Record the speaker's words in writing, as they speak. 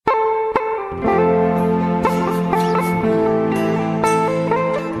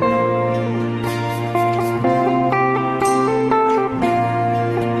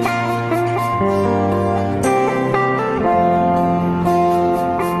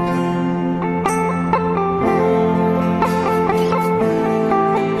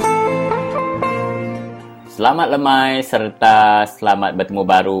Selamat lemai serta selamat bertemu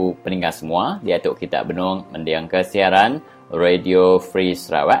baru pendengar semua. Di Atuk Kita Benung mendiang ke siaran Radio Free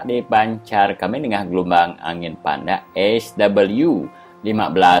Sarawak dipancar kami dengan gelombang angin pandak SW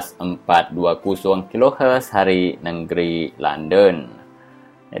 15420 kHz hari negeri London.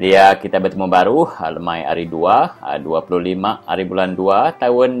 Jadi kita bertemu baru lemai hari 2, 25 hari bulan 2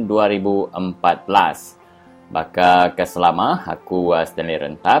 tahun 2014. Baka keselama aku Stanley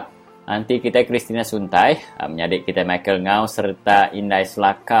Rentap. Nanti kita Christina Suntai, menyadik kita Michael Ngau serta Indai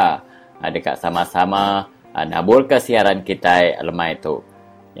Selaka dekat sama-sama nabur ke siaran kita lemai itu.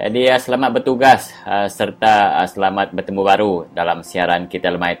 Jadi selamat bertugas serta selamat bertemu baru dalam siaran kita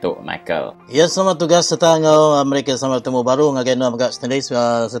lemai itu, Michael. Ya, selamat tugas serta ngau mereka selamat bertemu baru ngagai nu agak sendiri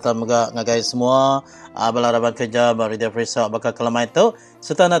serta megak ngagai semua balaraban kerja Radio Free Sarawak bakal ke lemai itu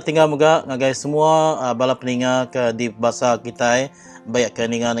serta nak tinggal megak ngagai semua bala peninga ke di bahasa kita baik ke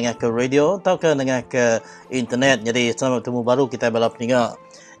dengar ke radio atau ke dengar ke internet. Jadi selamat bertemu baru kita bala peninga.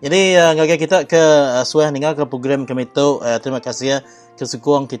 Jadi ngagai kita ke suah dengar ke program kami tu. Terima kasih ya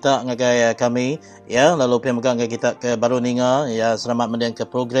kesukong kita ngagai kami ya, lalu pihak megang kita ke baru dengar ya, selamat mendengar ke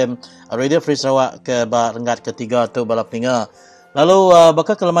program Radio Free Sarawak ke renggat ketiga tu bala peninga. Lalu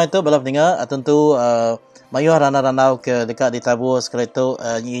bakal ke lemah itu bala peninga tentu mayuh ranau-ranau ke dekat di tabur sekali itu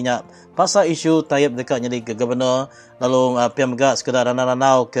ingat pasal isu tayyip dekat jadi ke gubernur, lalu pihak megak sekedar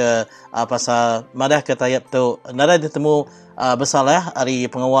ranau-ranau ke pasal madah ke tayyip tu nada ditemu bersalah hari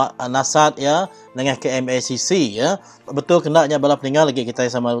pengawal nasat ya dengan ke MACC ya. Betul kendaknya bala peninga lagi kita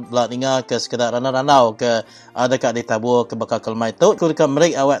sama bala peninga ke sekedar ranau-ranau ke dekat di tabur ke bakal ke lemah itu ku dekat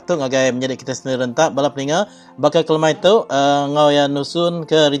mereka awak tu ngagai menjadi kita sendiri rentak bala peninga bakal ke lemah itu ngau yang nusun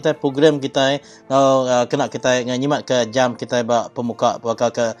ke rintai program kita ngau kena kita nyimak ke jam kita bak pemuka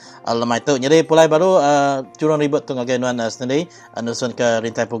bakal ke lemah itu. Jadi pulai baru curang ribut tu ngagai nuan sendiri nusun ke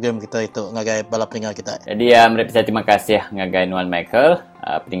rintai program kita itu ngagai bala peninga kita. Jadi mereka terima kasih ngagai nuan Michael,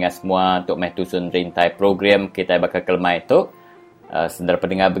 pendengar semua untuk metusun rintai program kita bakal ke lemah itu. Saudara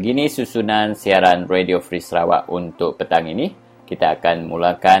pendengar, begini susunan siaran Radio Free Sarawak untuk petang ini. Kita akan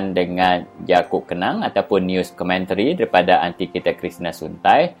mulakan dengan Jakub Kenang ataupun news commentary daripada anti kita Christina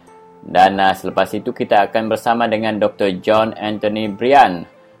Suntai. Dan selepas itu kita akan bersama dengan Dr. John Anthony Brian.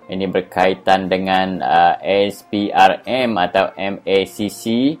 Ini berkaitan dengan SPRM atau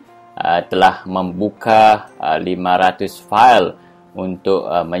MACC telah membuka 500 fail untuk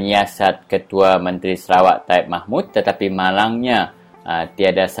menyiasat Ketua Menteri Sarawak Taib Mahmud, tetapi malangnya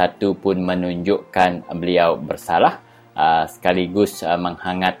tiada satu pun menunjukkan beliau bersalah, sekaligus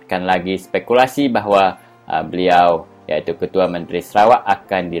menghangatkan lagi spekulasi bahawa beliau iaitu Ketua Menteri Sarawak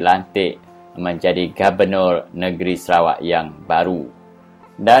akan dilantik menjadi Gubernur Negeri Sarawak yang baru.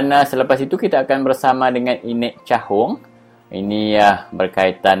 Dan selepas itu kita akan bersama dengan Inek Cahong. Ini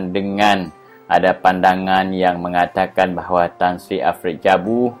berkaitan dengan ada pandangan yang mengatakan bahawa Tan Sri Afrik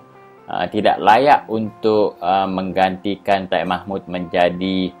Jabu tidak layak untuk menggantikan Taib Mahmud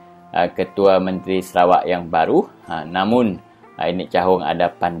menjadi Ketua Menteri Sarawak yang baru. Namun Inek Cahong ada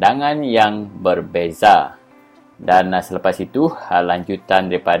pandangan yang berbeza. Dan selepas itu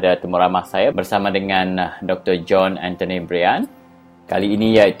lanjutan daripada temu ramah saya bersama dengan Dr. John Anthony Brian. Kali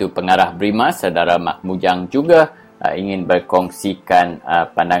ini iaitu pengarah BRIMAS, saudara Mak Mujang juga ingin berkongsikan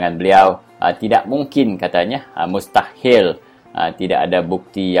pandangan beliau. Tidak mungkin katanya, mustahil tidak ada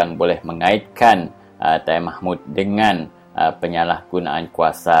bukti yang boleh mengaitkan Taib Mahmud dengan penyalahgunaan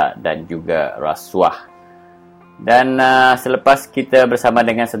kuasa dan juga rasuah. Dan selepas kita bersama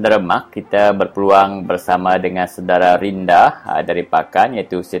dengan saudara Mak, kita berpeluang bersama dengan saudara Rinda dari Pakan,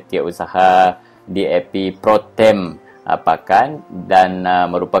 iaitu Setiausaha DAP Protem Pakan, dan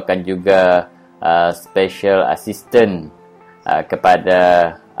merupakan juga Special Assistant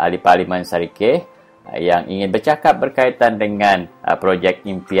kepada Ahli Parlimen Sarikeh yang ingin bercakap berkaitan dengan projek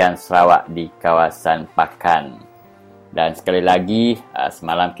impian Sarawak di kawasan Pakan. Dan sekali lagi,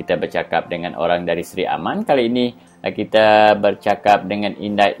 semalam kita bercakap dengan orang dari Seri Aman. Kali ini kita bercakap dengan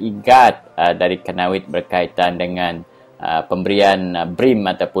Indai Igat dari Kanawit berkaitan dengan pemberian BRIM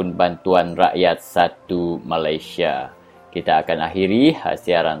ataupun Bantuan Rakyat 1 Malaysia. Kita akan akhiri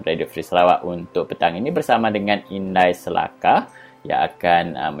siaran Radio Free Sarawak untuk petang ini bersama dengan Indai Selaka yang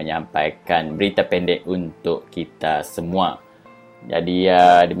akan menyampaikan berita pendek untuk kita semua. Jadi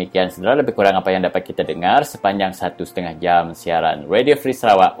demikian saudara, lebih kurang apa yang dapat kita dengar sepanjang 1,5 jam siaran Radio Free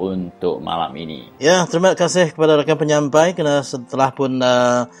Sarawak untuk malam ini. Ya, terima kasih kepada rakan penyampai kerana setelah pun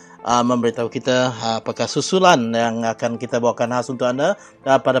memberitahu kita apakah susulan yang akan kita bawakan khas untuk anda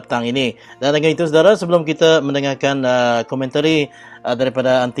pada petang ini. Dan dengan itu saudara, sebelum kita mendengarkan komentari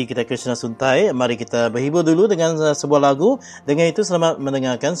daripada anti kita Krishna Suntai, mari kita berhibur dulu dengan sebuah lagu. Dengan itu selamat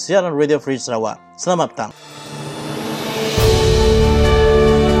mendengarkan siaran Radio Free Sarawak. Selamat petang.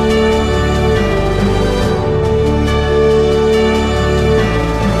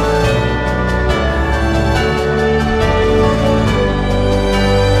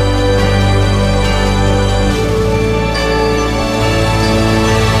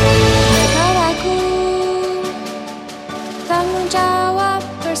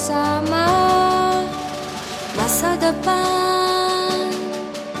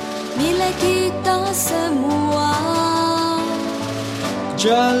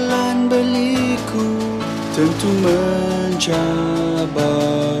 Jalan berliku tentu mencabar,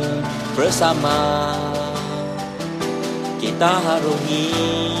 bersama kita harungi.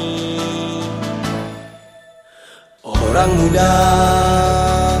 Orang muda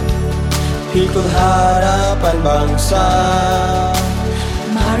pikul harapan bangsa,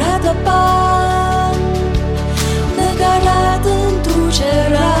 mara depan negara tentu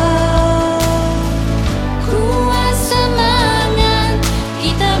cerah.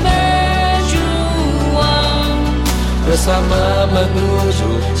 bersama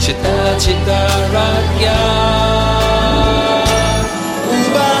menuju cita-cita rakyat.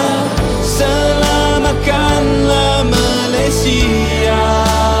 Ubah, selamatkanlah Malaysia,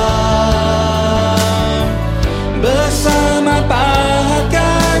 bersama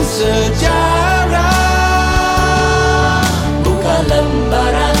pahatkan sejarah. Buka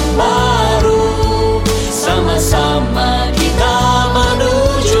lembaran baru, sama-sama kita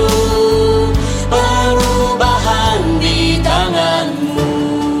menuju perubahan di tanganmu.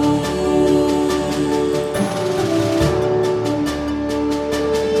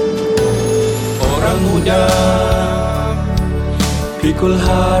 Orang muda pikul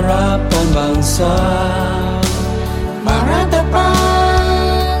harapan bangsa, mara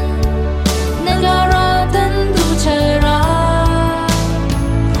depan negara tentu cerah.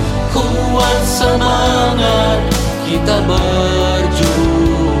 Kuat semangat kita berjuang,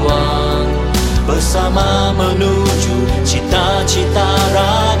 bersama menuju cita-cita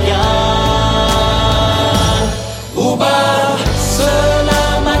rakyat. Ubah,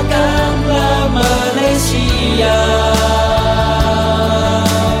 selamatkanlah Malaysia,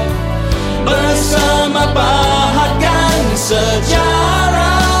 bersama pahatkan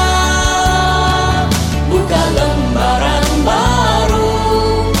sejarah. Buka lembaran baru,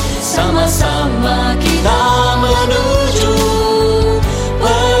 sama-sama kita menuju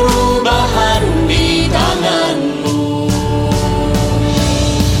perubahan di tanganmu.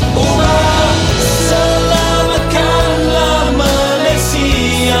 Ubah, selamatkanlah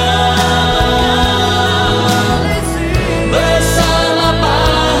Malaysia, bersama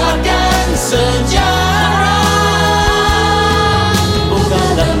pahatkan sejarah. Buka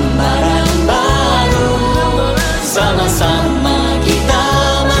lembaran baru, sama-sama kita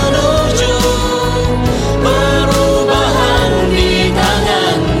menuju perubahan di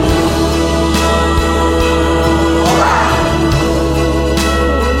tanganmu.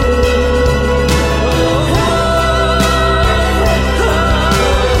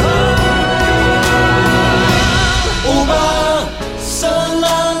 Ubah,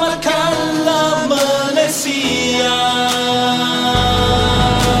 selamatkanlah Malaysia,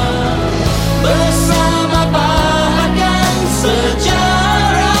 bersama pahatkan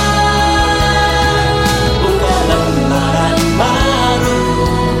sejarah. Buka lembaran baru,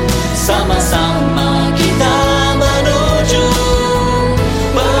 sama-sama kita menuju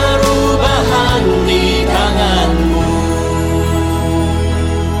perubahan di tanganmu.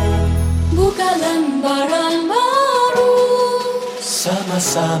 Buka lembaran baru,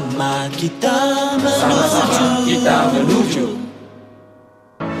 Sama-sama kita menuju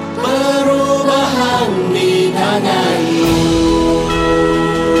perubahan di tanganmu.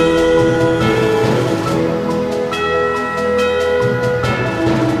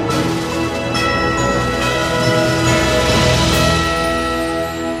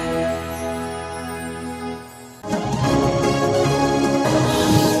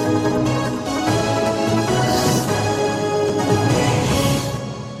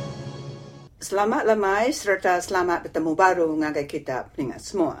 Selamat lemai serta selamat bertemu baru ngagai kita peningat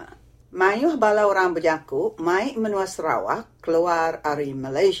semua. Mayuh bala orang berjaku mai menua Sarawak keluar dari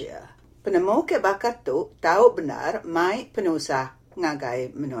Malaysia. Penemu ke bakat tu tahu benar mai penusah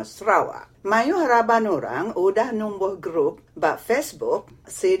ngagai menua Sarawak. Mayu harapan orang udah numbuh grup bak Facebook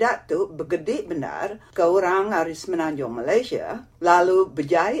sedak tu bergede benar ke orang ari Semenanjung Malaysia lalu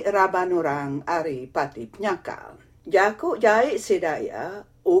berjai harapan orang ari Pati Penyakal. Jakuk jai sedaya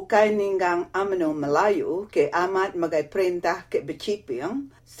ukai ninggang amno Melayu ke amat magai perintah ke beciping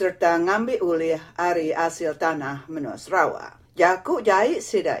serta ngambil ulih ari hasil tanah menua Sarawak. Jakuk jai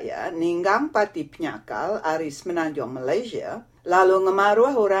sedaya ninggang Pati Penyakal ari Semenanjung Malaysia lalu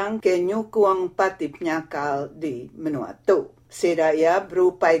ngemaruah orang ke nyukung Pati Penyakal di menua tu. Sedaya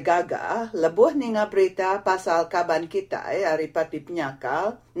berupai gagah lebuh ninga berita pasal kaban kita ari Pati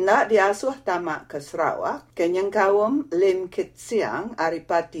Penyakal nak diasuh tamak ke Sarawak ke nyengkawum lim kit siang ari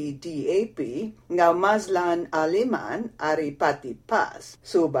Pati DAP ngau mazlan aliman ari Pati PAS.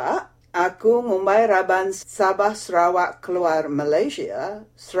 Subak aku ngumbai raban Sabah Sarawak keluar Malaysia,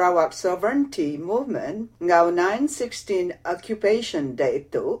 Sarawak Sovereignty Movement, ngau 9/16 Occupation Day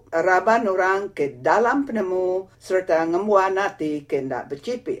itu, raban orang ke dalam penemu serta ngembuanati ke ndak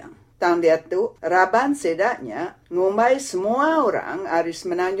berciping. Tang dia tu, raban sedaknya ngumbai semua orang ari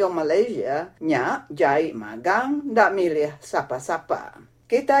Semenanjung Malaysia nya jai magang ndak milih siapa-siapa.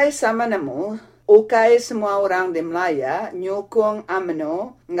 Kita sama nemu ukai semua orang di Melaya nyukung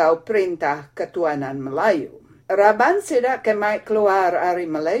UMNO ngau perintah ketuanan Melayu. Raban sedak kemai keluar dari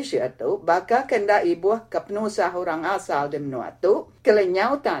Malaysia tu, baka kenda ibuh ke penusah orang asal di menua tu,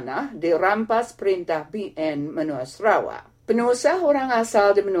 kelenyau tanah dirampas perintah BN menua Sarawak. Penusah orang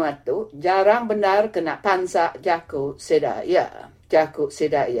asal di menua tu jarang benar kena pansak jakuk sedaya. Jakuk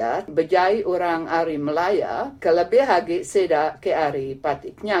sedaya berjai orang ari Melaya kelebih hagi sedak ke ari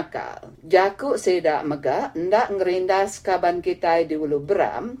Pati Penyakal. Jakuk sedak mega ndak ngerindas kaban kita di Ulu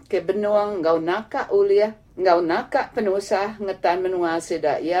Beram ke benuang ngau nakak uliah ngau nakak penusah ngetan menua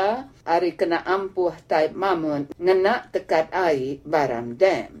sedaya ari kena ampuh taib mamun ngena tekat ai Baram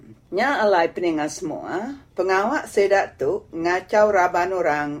Dam. Nya alai peningat semua, pengawak sedak tu ngacau raban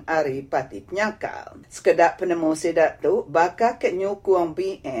orang ari Pati Penyakal. Sekedap penemu sedak tu baka ke nyukung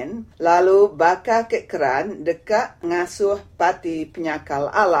BN, lalu baka ke keran dekat ngasuh Pati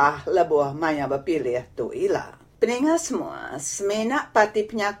Penyakal Allah lebuh maya berpilih tu ilah. Peningat semua, semenak Pati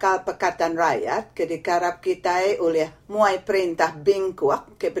Penyakal Pakatan Rakyat ke dikarap kita oleh muai perintah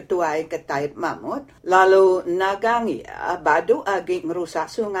bingkuak ke petuai ke Taib Mahmud, lalu nagang ia badu agi ngerusak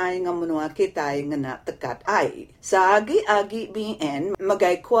sungai ngemenua kita ngena tekat air. Saagi-agi BN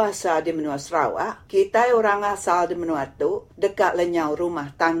megai kuasa di menua Sarawak, kita orang asal di menua tu dekat lenyau rumah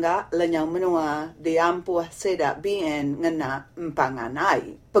tangga, lenyau menua diampuh sedak BN ngena empangan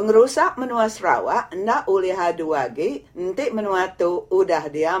air. Pengerusak menua Sarawak ndak boleh hadu lagi, nanti menua tu udah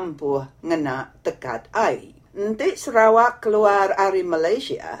diampuh ngena tekat air. Nanti Sarawak keluar dari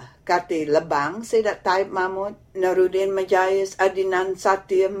Malaysia, kati Lebang sedak Taib Mahmud, Narudin Majais, Adinan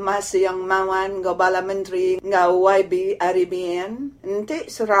Satim, masih yang mawan Gobala Menteri, ngau YB Arabian.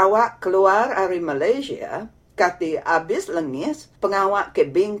 Nanti Sarawak keluar dari Malaysia, kati abis lengis, pengawak ke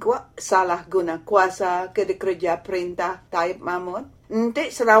bingkuak salah guna kuasa ke dikerja perintah Taib Mahmud.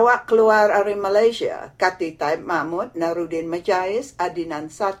 Nanti Sarawak keluar dari Malaysia, kati Taib Mahmud, Narudin Majais, Adinan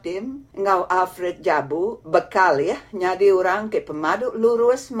Satim, ngau Alfred Jabu, bekalih nyadi orang ke pemadu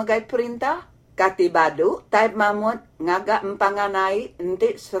lurus megai perintah. Kati badu, Taib Mahmud, ngagak empanganai,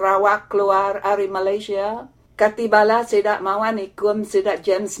 nanti Sarawak keluar dari Malaysia. Kati bala sedak mawan ikum sedak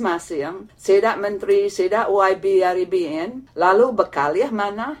James Masing, sedak Menteri, sedak YB Arabian, lalu bekalih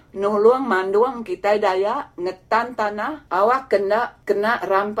mana, nulung manduang kita daya, ngetan tanah, awak kena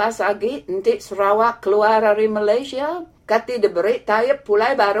rampas lagi, nanti Sarawak keluar dari Malaysia. Kati diberi Taib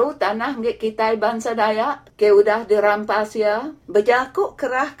pulai baru tanah ngik kita bangsa Dayak ke udah dirampas ya. Bejakuk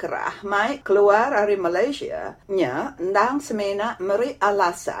kerah-kerah mai keluar dari Malaysia nya ndang semena meri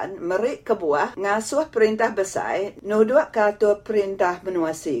alasan meri kebuah ngasuh perintah besar nuduk kata perintah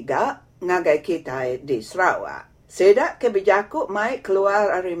benua siga ngagai kita di Sarawak. Sedak kebijakuk mai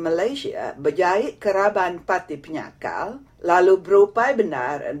keluar dari Malaysia berjaya keraban Pati Penyakal, lalu berupai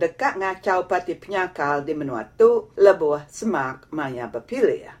benar dekat ngacau Pati Penyakal di menua tu lebuh semak maya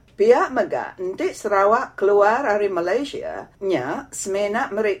berpilih. Pihak mega nanti Sarawak keluar dari Malaysia nya semena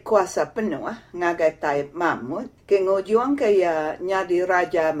merik kuasa penuh ngagai Taib Mahmud ke ngujuang kaya nyadi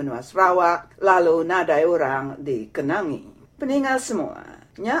raja menua Sarawak lalu nadai orang dikenangi. Peninggal semua,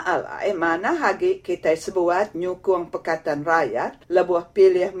 nya alai mana hagi kita sebuat nyukung Pakatan Rakyat lebuh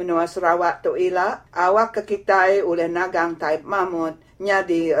pilih menua Sarawak tu ila awak ke kita oleh nagang Taib Mahmud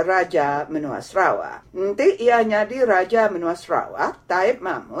nyadi raja menua Sarawak. Nanti ia nyadi raja menua Sarawak, Taib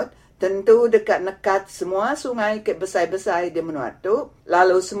Mahmud tentu dekat nekat semua sungai ke besar-besar di menua tu,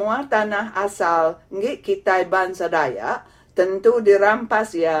 lalu semua tanah asal ngik kita bangsa Dayak tentu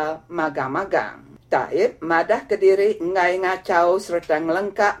dirampas ya magang-magang. Taib madah kediri ngai ngacau serta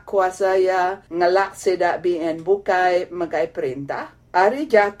ngelengkak kuasa ya ngelak sedak BN bukai megai perintah. Hari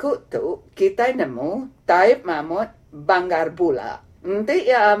jakut tu kita nemu Taib Mahmud banggar bula. Nanti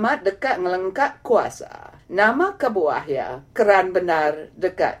ia amat dekat ngelengkak kuasa. Nama kebuah ya keran benar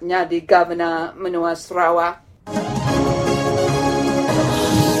dekatnya di Governor Menua Sarawak.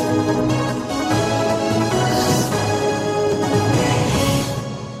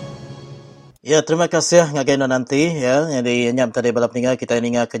 Ya, terima kasih ngagai nanti ya. Jadi nyam tadi balap ninga kita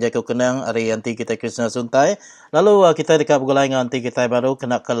ninga kerja ku kenang hari anti kita Krishna Suntai. Lalu kita dekat bergulai dengan anti kita baru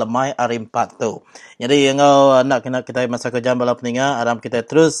kena ke lemai hari 4 tu. Jadi ngau nak kena kita masa kerja balap ninga aram kita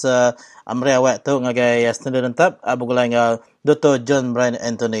terus amri awak tu ngagai standard rentap bergulai dengan Dr. John Brian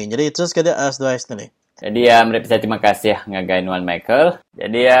Anthony. Jadi terus kita as-2 ni. Jadi mereka terima kasih ngagai Nuan Michael.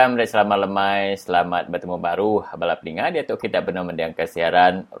 Jadi mereka selamat lemai, selamat bertemu baru balap ninga dia tu kita benar mendiang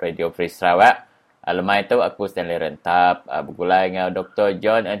kesiaran Radio Free Sarawak. Lemai tu aku Stanley Rentap bergulai dengan Dr.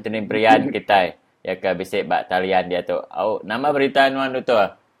 John Anthony Brian kita ya ke bisik bak talian dia tu. Nama berita Nuan tu.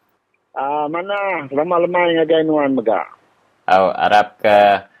 Mana selama lemai ngagai Nuan mega. Harap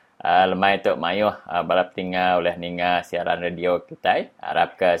ke lemai tu mayuh balap tinggal oleh ninga siaran radio kita.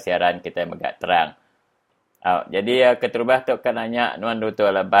 Harap ke siaran kita mega terang. Jadi keterubah tu kan nanya Nuan tu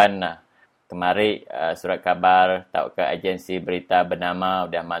laban kemari surat kabar tau ke agensi berita bernama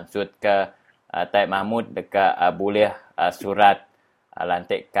udah mansud ke Taib Mahmud dekat boleh surat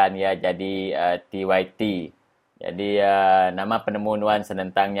lantikan ya jadi TYT. Jadi nama penemu Nuan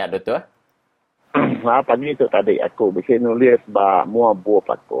senentangnya tu. Pagi tu tadi aku bisa nulis bah mua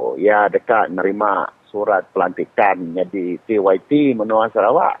buah aku. Ya dekat nerima surat pelantikan jadi TYT Menua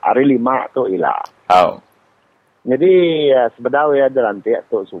Sarawak hari 5 tu ilah. Jadi sebenarnya dalam tiap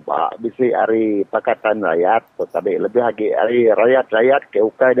tu subak bisa hari Pakatan Rakyat tu tadi lebih lagi hari rakyat-rakyat ke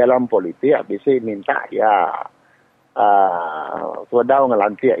ukai dalam politik bisa minta ya sudah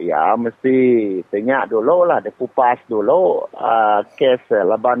ngelantik ya mesti tengok dulu lah dikupas dulu kes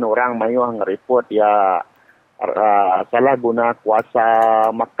laban orang mayuh ngeripot ya salah guna kuasa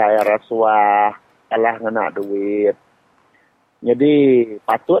makai rasuah salah ngena duit. Jadi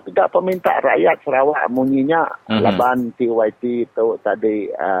patut juga peminta rakyat Sarawak munyinya laban TYT tu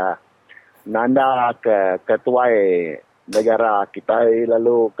tadi nanda ke ketua negara kita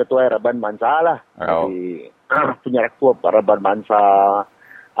lalu ketua Raban Bangsa lah. Jadi punya rekod Raban Bangsa.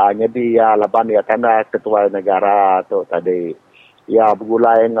 Jadi ya laban ya tanda ketua negara tu tadi ya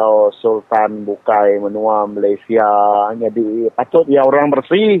bergulai dengan Sultan Bukai Menua Malaysia. Jadi patut ya orang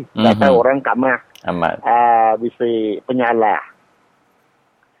bersih, kata orang kamah. Amat. Bisa penyalah.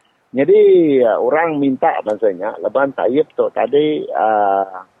 Jadi orang minta maksudnya leban Taib tu tadi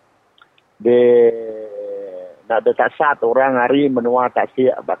nak dekat satu orang hari menua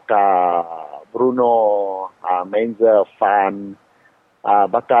taksir bakal Bruno Menzer Fund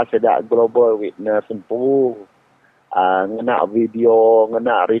bakal sedak Global Witness sempu ngena video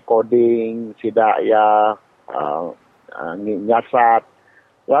ngena recording sedak ya nyasat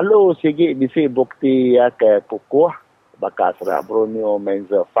lalu sigi bisi bukti ya ke kukuh bakal serak Bruno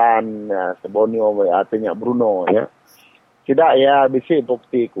Menzer Fund sebonio artinya Bruno ya tidak ya bisi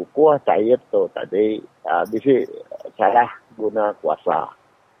bukti kukuh Taib tu tadi bisi salah guna kuasa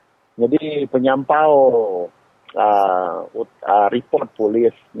jadi penyampau report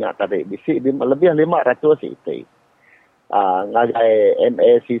polisnya tadi bisi lebih 500 itu ngagai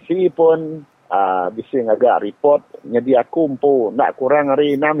MACC pun bisa ngagak report jadi kumpu nak kurang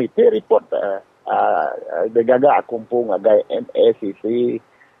hari 6 itu report gagak kumpu ngagai MACC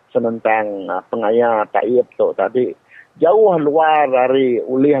senentang pengaya Taib tu tadi jauh luar dari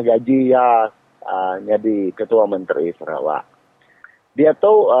ulih gaji ya jadi ketua menteri Sarawak dia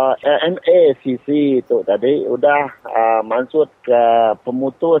tu MACC tu tadi udah maksud ke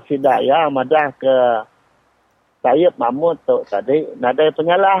pemutus sidak ya madah ke Taib Mahmud tu tadi nadai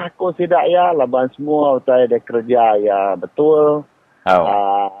penyalah aku sidak ya laban semua utai dia kerja ya betul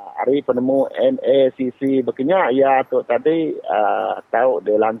hari penemu MACC berkenyak ya tu tadi tahu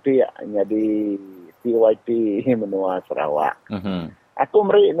dia lantik jadi TYT Menua Sarawak. Aku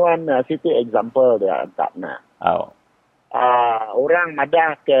beri Nuan city example dia tak nak. Orang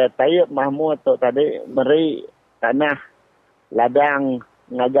madah ke Taib Mahmud tu tadi beri tanah ladang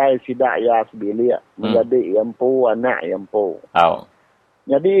ngagai sidak ya sebilik menjadi yampu anak yampu.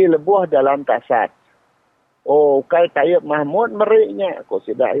 Jadi lebuh dalam tasat. Kai Taib Mahmud meriknya ko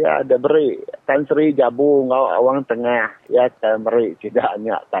sidak ya ada beri Tan Sri Jabu ngau awang tengah ya kan meri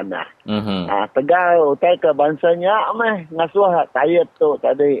sidaknya tanah. Tegal utai ke bangsanya meh ngasuh Taib tu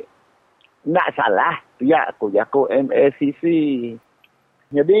tadi nak salah pihak aku jaku MACC.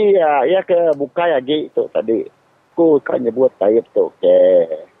 Jadi ya ke bukai lagi tu tadi. Aku kan nyebut taib tu ke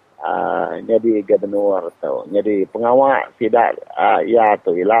jadi gubernur tu. Jadi pengawal tidak ya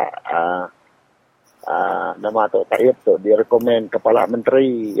tu ialah nama tu taib tu direkomend kepala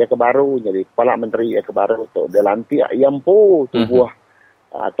menteri ya kebaru. Jadi kepala menteri ya kebaru tu dia lantik yang pu tu buah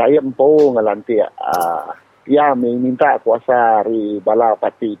taib pu ngalantik ya minta kuasa dari bala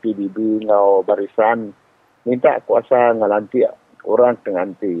parti PBB ngau barisan minta kuasa ngalantik orang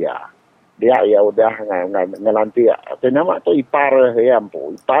tenganti ya. Dia ya udah ngalantik. Nama tu ipar ya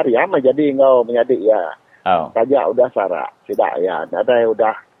ampu. Ipar ya menjadi ngau menjadi ya. Saja udah syarat. Tidak ya. Nada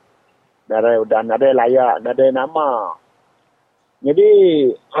layak, nada nama. Jadi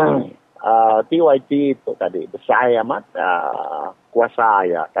TYT tu tadi besar amat kuasa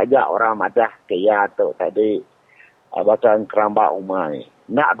ya. Saja orang madah kaya tu tadi bahkan keramba umai.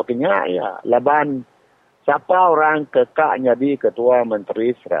 Nak berkenyak ya. Laban siapa orang kekak jadi ketua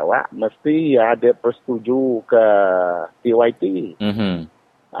menteri Sarawak mesti ada persetuju ke TYT.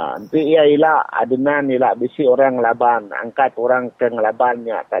 Nanti ia ialah adenan ialah bisi orang laban angkat orang ke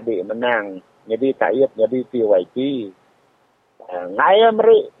ngelabannya tadi menang. Jadi taib jadi TYT. Ngaya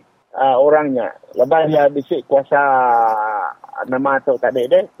meri orangnya. Lepas dia bisi kuasa nama tu tadi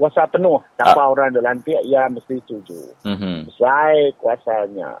deh kuasa penuh. Siapa orang dilantik ia mesti setuju. Sesuai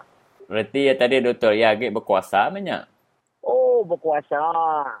kuasanya. Berarti ya tadi Doktor ya agak berkuasa banyak. Oh,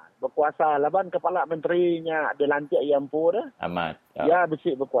 berkuasa. Laban kepala menterinya dilantik yang pun dah. Amat. Ya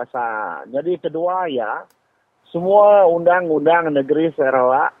besi berkuasa. Jadi kedua ya semua undang-undang negeri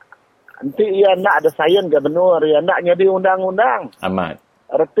Sarawak nanti ia nak ada sains gubernur ia nak jadi undang-undang. Amat.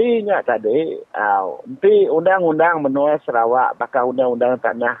 Artinya tadi nanti undang-undang menua Sarawak bakal undang-undang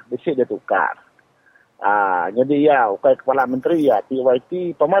tanah besi dia tukar. Jadi ya, ukai kepala menteri ya,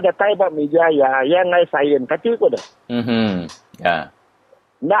 TYT, pemadatai buat meja ya, yang ngai sains, kacau ko dah. Ya.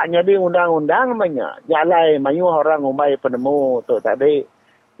 Nak jadi undang-undang banyak. Jalai mayu orang umai penemu tu tadi,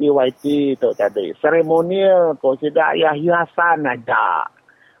 TYT tu tadi. Seremonial ko tidak ya hiasan aja.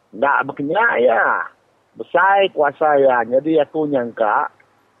 Nak berkenyak ya. Besar kuasa ya. Jadi aku nyangka,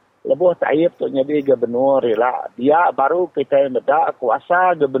 lebuh taib tu jadi gubernur ialah dia baru kita meda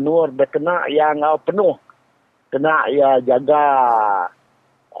kuasa gubernur dia kena yang penuh kena ia jaga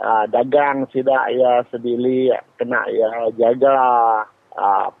dagang tidak ia sedili kena ia jaga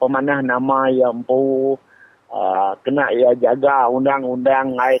pemanah nama yang pu kena ia jaga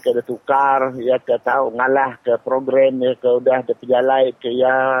undang-undang ai ke tukar ia ke tahu ngalah ke program ia ke udah dia perjalai ke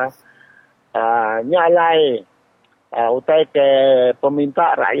ia nyalai utai ke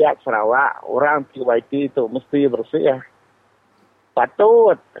peminta rakyat Sarawak, orang TYT itu mesti bersih.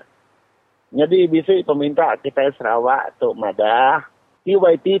 Patut. Jadi bisa peminta kita Sarawak tu madah.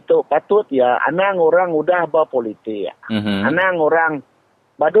 TYT itu patut ya, anang orang udah berpolitik. Anang orang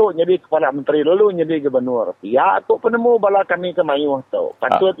baru jadi kepala menteri, lalu jadi gubernur. Ya, tu penemu bala kami ke Mayuh tu.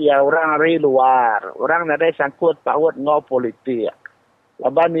 Patut ya orang dari luar. Orang ada sangkut paut ngau politik.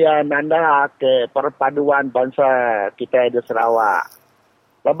 Laban ya nanda ke perpaduan bangsa kita di Sarawak.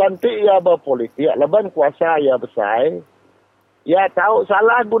 Laban tu ia berpolitik, laban kuasa ia besar. Ya tahu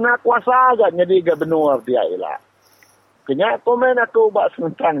salah guna kuasa agak jadi gubernur dia ialah. Kena komen aku buat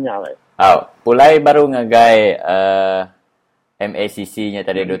sentangnya. Pulai baru ngagai MACC-nya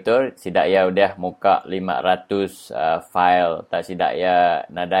tadi Doktor, sidak ya udah muka 500 file. Tak sidak ya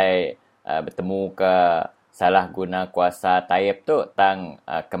nadai bertemu ke salah guna kuasa taib tu tang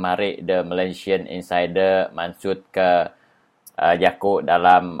kemari the Malaysian Insider mansut ke jakuk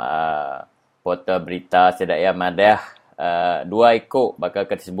dalam portal berita sedak ya madah 2 ikut bakal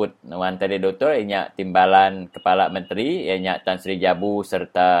tersebut nuan tadi Doktor ianya timbalan kepala menteri ianya Tan Sri Jabu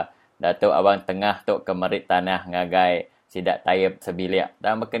serta Datuk Abang Tengah tu kemerit tanah ngagai sidak taib sebiliak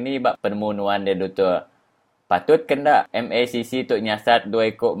dan berkeni bak penemu nuan dia Doktor. Patut kena MACC tu nyasat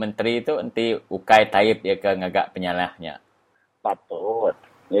 2 ikut menteri tu nanti ukai taib dia ke ngagak penyalahnya. Patut.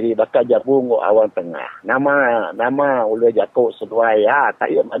 Jadi bakal jabung awal tengah. Nama ulur jakuk sesuai ya.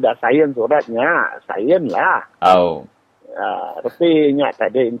 Taib ada sains suratnya. Sains lah. Artinya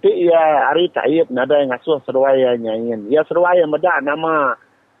tadi. Nanti ya hari taib nada yang ngasuh sesuai yang nyanyiin. Ya sesuai yang beda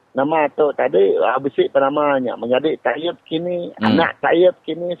nama tu tadi habis namanya menjadi taib kini anak taib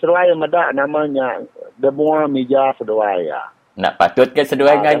kini sesuai yang beda namanya demua meja sesuai ya. Nak patut ke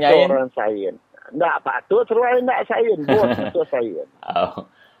sesuai nyanyiin? Orang sains. Tak patut sesuai nak sains. Buat itu sains.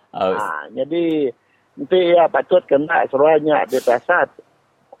 Jadi nanti ya patut kena seruainya di tasat.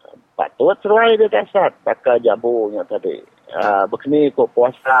 Patut seruai di tasat. Pakai jabunya tadi. Begini kok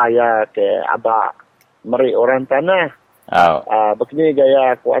puasa ya ke abak meri orang tanah. Begini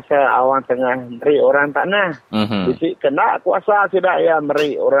gaya kuasa awang tengah meri orang tanah. Bisi kena kuasa tidak ya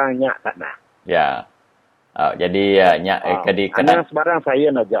meri orang nyak tanah. Ya. Jadi nyak di kerandau sebarang saya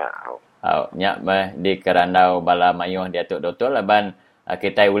naja. Nyak di kerandau bala mayuh dia tok doktor laban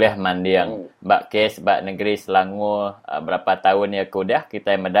kita boleh mandiang. Bak kes bak negeri Selangor berapa tahun ya kudah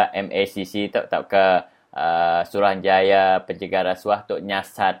kita medak MACC tak ke Suruhanjaya Pencegah Rasuah tok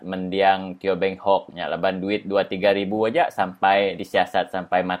nyasat mendiang Tio Beng Hok nya laban duit 2-3 ribu aja sampai disiasat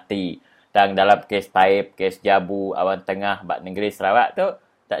sampai mati. Dan dalam kes Taib, kes Jabu, Awan Tengah bak negeri Sarawak tu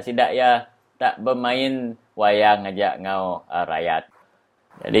tak sidak ya tak bermain wayang aja ngau rakyat.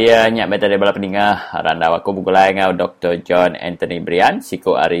 Jadi nyak beta dari bala peningah randau aku bugulai ngau Dr. John Anthony Brian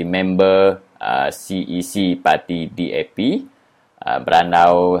siku ari member CEC Parti DAP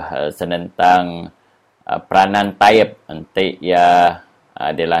berandau senentang peranan Taib nanti ya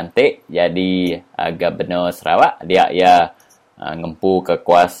dilantik jadi Gubernur Sarawak. Dia ya ngempu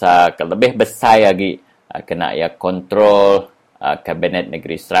kekuasa lebih besar lagi kena ya kontrol Kabinet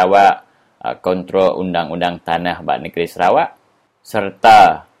Negeri Sarawak, kontrol undang-undang tanah bak Negeri Sarawak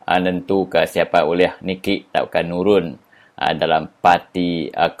serta nentu ke siapa boleh nikik takkan nurun dalam parti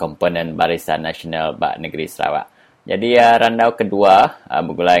komponen Barisan Nasional bak Negeri Sarawak. Jadi randau kedua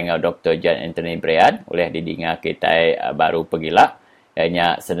bergulai dengan Dr. John Anthony Brian oleh didengar kita baru pergilah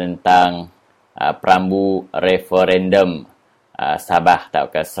ianya senentang perambu referendum Sabah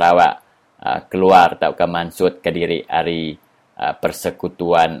tau ke Sarawak keluar tau ke mansut ke diri hari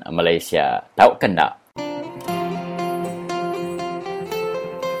Persekutuan Malaysia. Tahu kan tak?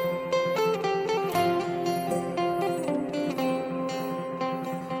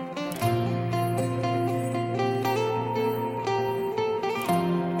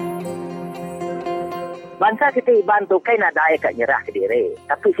 Bangsa kita Iban tu kan ada kat nyerah ke diri.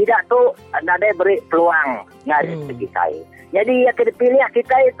 Tapi tidak tu ada beri peluang ngari segi kita. Jadi yang kita pilih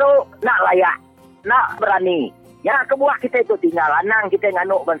kita itu nak layak, nak berani. Yang kebuah kita itu tinggal anang kita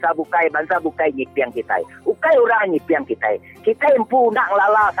nganuk bangsa bukai nyipiang kita. Ukai orang nyipiang kita. Kita empu nak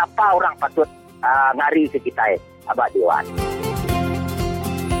lala siapa orang patut ngari ke kita abad dewan.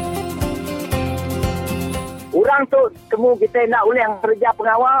 Orang tu temu kita nak ulang kerja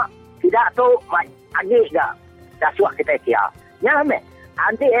pengawal, tidak tu agik gak dasuak kita kia. Nyame,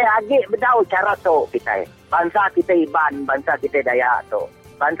 nanti agik bedau cara tu kita. Bangsa kita Iban, bangsa kita Dayak tu.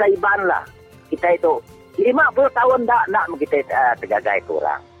 Bangsa Iban lah. Kita itu 50 tahun dah nak kita tergagai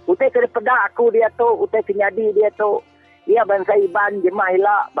kurang. Utai kepada aku dia tu, utai penyadi dia tu. Dia bangsa Iban jemaah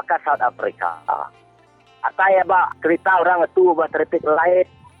hilak bakal South Africa. Atai abak kereta orang itu buat traffic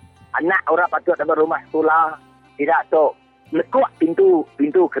light. Anak orang patut ada rumah sekolah. Tidak tu. Lekuk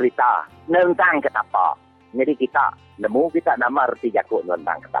pintu kereta. Nentang ketapa. Jadi kita nemu kita nama reti jakuk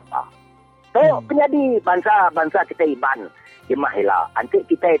nentang ketapa. So, penyadi bangsa kita Iban. Jemaah hilak. Nanti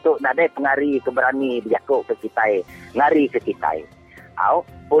kita itu nak ada pengari keberani berjakuk ke kita. Ngari ke kita.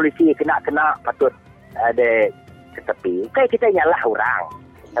 Polisi kena patut ada ke tepi. Bukan kita nyalah orang.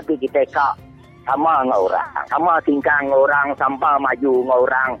 Tapi kita kak sama dengan orang. Sama tingkang dengan orang. Sampai maju dengan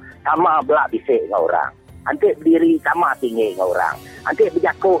orang. Sama belak bisik dengan orang. Nanti berdiri sama tinggi dengan orang. Nanti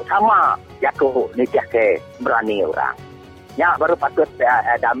berjakuk sama jakuk ni ke berani orang. Ya baru patut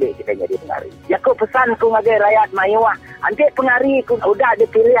ambil kita jadi pengari. Jakuk pesan ku ngagai rakyat mayuah. Nanti pengari ku udah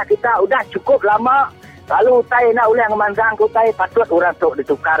dipilih kita udah cukup lama. Lalu utai nak ulang manzang ku utai patut orang tu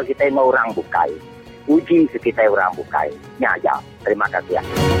ditukar kita dengan orang bukai. Uji kita orang bukai. Ya aja. Terima kasih.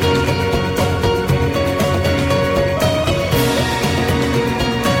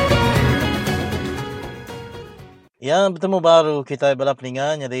 Yang bertemu baru kita bala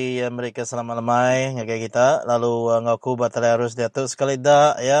peningan jadi mereka selamat lemai ngagai kita lalu ngaku batalai harus diatur sekali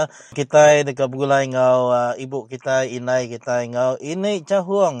dah ya kita dekat bugulai ngau ibu kita inai kita ngau ini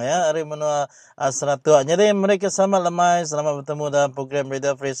cahuang ya hari menua seratua jadi mereka selamat lemai selamat bertemu dalam program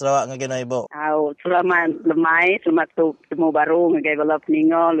Radio Free Sarawak ngagai ibu. Selamat lemai selamat bertemu baru ngagai bala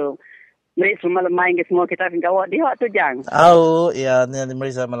peningan lu. Mereka semua lemai ke semua kita akan kawat dia tu jang. Ya ni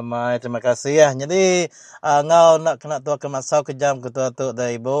mereka sama lemai. Terima kasih ya. Jadi ngau nak kena tua ke masau kejam ke tua tu dah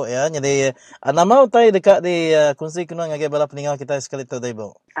ibu ya. Jadi nama utai dekat di kunci kuno ngagai bala peninggal kita sekali tu dah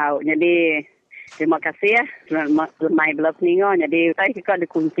ibu. Jadi terima kasih ya. Lemai bala peninggal. Jadi utai kita di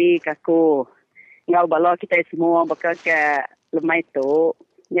kunci kaku ngau bala kita semua bakal ke lemai tu.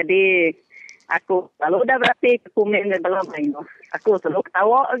 Jadi aku kalau dah berarti aku main bala main. Aku selalu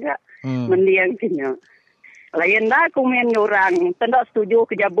ketawa agak. Mendiang kena. Lain dah aku main orang. Tak setuju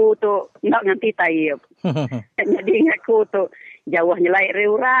ke Jabu tu. Nak nganti taib. Jadi aku tu. Jauh nyelai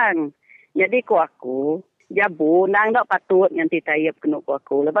orang. Jadi aku. Jabu. Nang tak patut nganti taib kena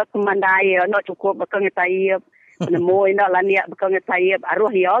aku. Lepas kemandai. Nak cukup bakal nganti taib. Nemu ina lania bekang tayep aruh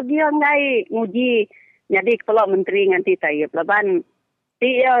yo gi ngai nguji jadi kepala menteri nganti tayep laban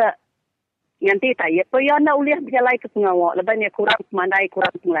dia nganti tayep po yo na uliah berjalai ke pengawak laban ya kurang mandai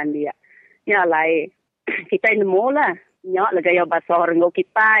kurang pengelandia ya lai kita nemu lah nyok la gayo basor ngo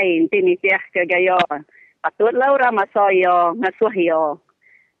kita inti ni tiah ke gayo patut lah ora maso yo ngasuh yo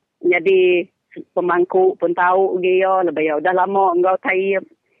jadi pemangku pun tahu gayo lebih yo dah lama engkau tayep.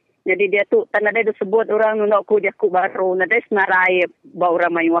 Jadi dia tu tak ada disebut orang nak ku dia ku baru nada senarai bawa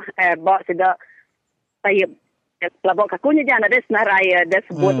orang mayuah bawa sudah tayep pelabok kakunya jangan ada senarai ada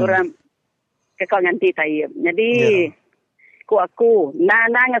sebut orang kekal nganti tayep. Jadi aku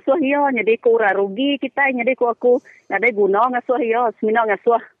ngasuh yo jadi ku rugi kita jadi aku ada guna ngasuh yo semina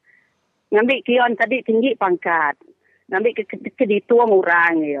ngasuh ngambil kion tadi tinggi pangkat ngambil ke dituang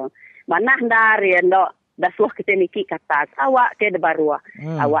orang yo mana dari ndok dasuh kita niki kata awak ke de baru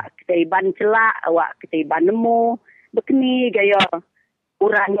awak kita iban celak awak kita iban nemu bekni gaya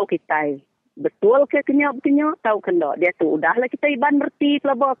urang kita betul ke kenyap tahu kendo dia tu udahlah kita iban berti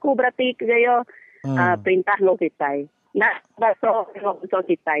pelabo aku berarti gaya perintah lo kita nak baso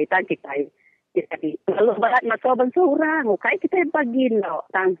kita tan kita jadi kalau barat masuk bangsa orang kai kita bagi lo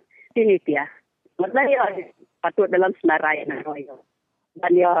tang sini dia maksudnya patut dalam senarai nak yo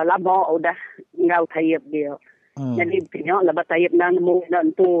dan dia lama udah ngau tayep dia. Jadi punya lebat tayep nang nemu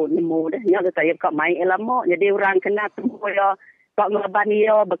tu nemu dah nya tayep kat mai lama jadi orang kena temu ya kat ngelaban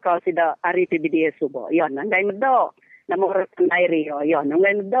dia bekal sida hari PBD subuh. Ya nang gai medok. Namo rendi ya nang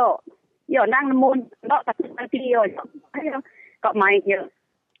gai medok. Ya nang nemu ndok tapi nanti ya kat mai nya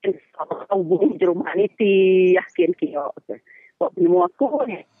hubung di rumah ni ti yakin kio. Kok nemu aku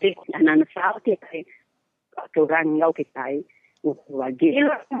ni anak sah kita orang ngau kita lagi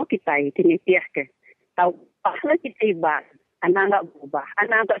ilmu kita ini tiah ke tahu apa kita ibat anak tak berubah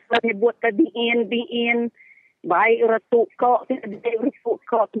anak tak selalu buat biin baik retuk kok tidak retuk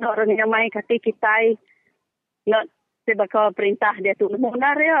kok orang yang mai kata kita nak sebab perintah dia tu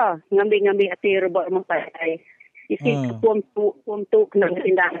benar ya ngambil hati rebut mempai isi untuk kena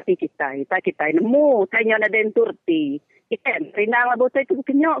pindah hati kita nemu tanya ada enturti kita pindah lah botol itu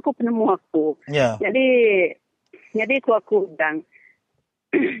kenyok aku penemu aku jadi aku udang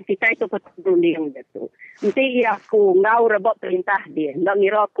kita itu berunding gitu. Nanti aku ngau rebut perintah dia. Ndak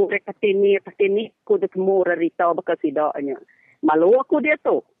ngira aku rekatini ku ketemu rarita bekas sidaknya. Malu aku dia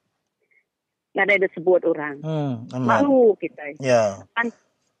tu. Nada disebut orang. Malu kita. Kan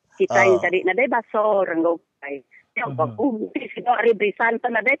kita yang tadi nada bahasa orang gau kai. Yang aku sidak ribrisan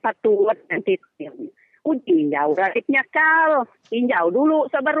tan nada patuat nanti. Uji jauh rakitnya kal. Injau dulu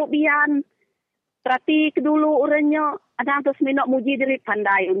sabaru bian. Terati kedulu orangnya ada atas minok muji diri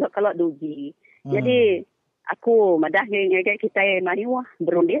pandai untuk kalau dugi. Jadi aku madah ngegek kita maniwah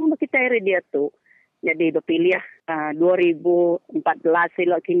berunding sama kita dia tu. Jadi berpilih 2014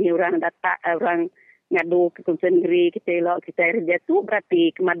 silo kini orang data orang ngadu ke Kumpulan Negeri kita dia tu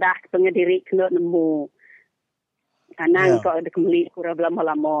berarti kemadah pengediri kena nemu. Anang kau ada kembali kurang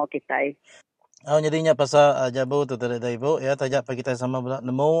lama kita. Jadinya pasal jabu tu tadi ibu ya tajak pagi kita sama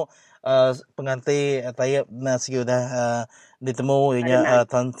nemu penganti tayep nasi sudah ditemu inya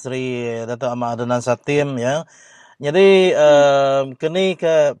Tan Sri Dato' Ahmad Adnan Satim ya. Jadi kini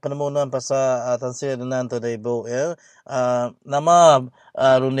ke penemuan pasal Tan Sri Adnan tu ibu ya. Nama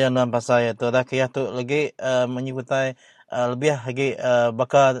rundian pasal itu dah kaya tu lagi menyebutkan lebih lagi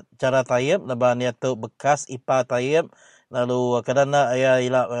bakal cara tayep leban iaitu bekas IPA tayep. Lalu kadang-kadang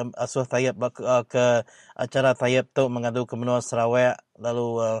ialah asuh tayep ke acara tayep tu mengadu ke benua Sarawak.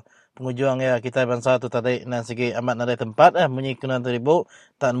 Lalu penghujung ya kita bangsa tu tadi nan segi amat nada tempat bunyi kena ribu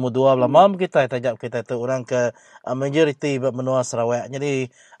tak nemu dua lama kita tajak kita tu orang ke majoriti benua Sarawak.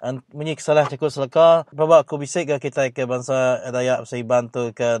 Jadi bunyi salah cukup selaka bawa aku bisik ke kita ke bangsa Dayak Saiban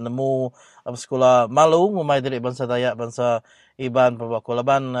tu ke nemu sekolah malu memai dari bangsa Dayak bangsa Iban Pabako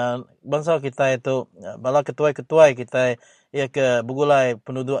Laban bangsa kita itu bala ketua-ketua kita ia ke begulai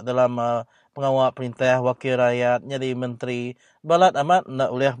penduduk dalam pengawal perintah wakil rakyat jadi menteri balat amat nak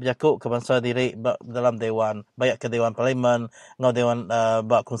boleh berjakuk ke bangsa diri dalam dewan baik ke dewan parlimen ngau dewan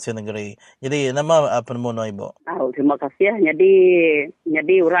bak kongsi negeri. Jadi nama penemuan ibu. Terima kasih.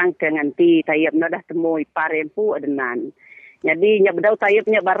 Jadi orang ke nganti tayap nak dah temu ipar empu adenan. Jadi nya bedau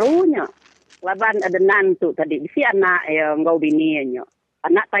tayapnya barunya. Laban adenan tu tadi bisi anak ngau bini nya.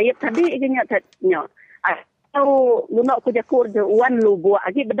 Anak tayap tadi nya nya. Atau lunak ku jakur wan lu buat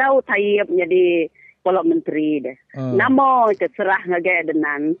agi bedau tayap jadi Polok menteri deh. Nama terserah ngagai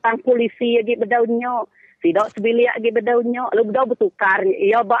adenan. Tang polisi agi bedau nya. Tidak sebilik lagi bedaunya. Lalu bedau bertukar.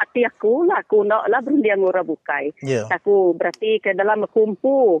 Ya bakti aku lah. Aku nak lah berundian orang bukai. Aku berarti ke dalam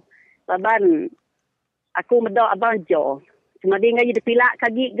kumpu. Laban Aku medak abang jo. Cuma dia ngai dia pilak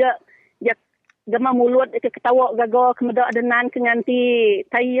kaki ke dia gama mulut ke ketawa gago ke medak denan ke nganti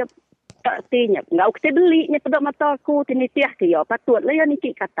tayap tak tinya. Ngau kita beli nya pedak mata aku tinitiah ke yo. Patutlah yo ni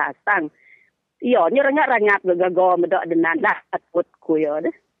cik kata tang. Yo ni rangat-rangat gago medak denan dah patut ku yo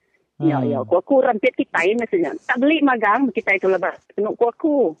deh. Ya, aku rampit kita ini maksudnya. Tak beli magang kita itu lepas kena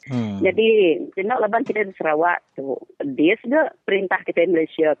aku. Jadi, kena lepas kita di Sarawak tu. Dia sudah perintah kita di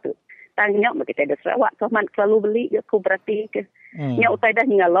Malaysia tu. Tanya kita di Sarawak tu man selalu beli aku berarti ke. Nya utai dah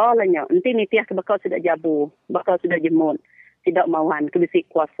ngalo lah nya. Nanti ni tiah ke bakal sudah jabu, bakal sudah jemun. Tidak mawan ke bisi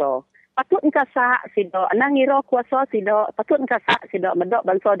kuasa. Patut engkau sak sidak anang ngira kuasa sidak. Patut engkau sak sidak medak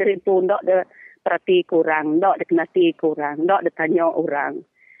bangsa dari pun dak de perhati kurang, dak de kenati kurang, dak de tanya orang.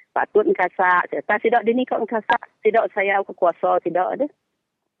 Patut engkasak. Tak tidak dia ni kau engkasak. Tidak saya kuasa tidak ada.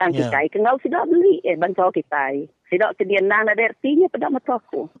 Tang kita kengau tidak beli bantuan kita. Tidak sedia nang ada artinya pada mata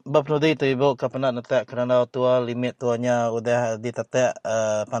aku. Bab tadi tu ibu kapena netak kerana tua limit tuanya udah ditetak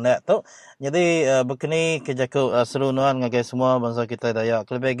pandai tu. Jadi begini kejaku serunuan ngagai semua bangsa kita Dayak.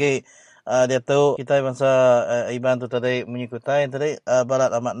 Kelebih dia tahu kita bangsa Iban tu tadi mengikutai tadi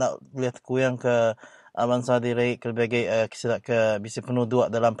balat amat nak lihat kuyang ke bangsa diri kelebih kisidak ke bisi penuh dua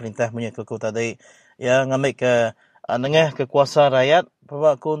dalam perintah punya kuku tadi ya ngambil ke nengah kekuasa rakyat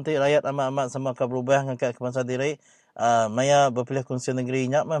bahawa kunti rakyat amat-amat sama ke berubah ngangkat ke bangsa diri maya berpilih kunci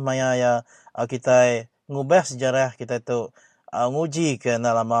negerinya maya ya kita ngubah sejarah kita tu nguji ke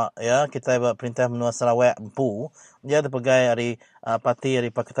lama ya kita buat perintah menua Sarawak empu dia terpegai hari parti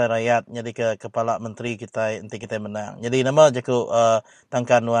hari Pakatan Rakyat jadi ke kepala menteri kita nanti kita menang jadi nama jaku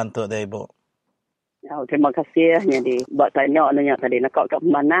tangkan nuan tu dari ibu. Terima kasih. Jadi, buat tanya tadi nak kat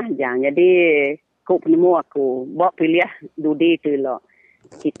mana jang. Jadi, ku penemu aku. Buat pilih dudi tu lah.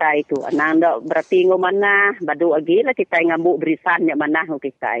 Kita itu. Anang dak berarti ngau mana. Badu lagi lah kita ngambuk berisan yang mana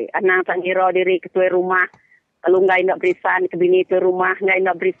kita. Anang tak ngira diri ketua rumah. Kalau ngai nak berisan ke bini tu rumah. Ngai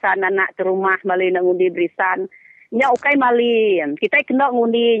nak berisan anak tu rumah. Mali nak ngundi berisan. Nya ukai mali. Kita kena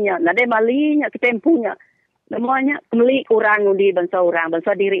ngundi nya. Nade mali nya kita empunya. Namanya kembali kurang undi bangsa orang.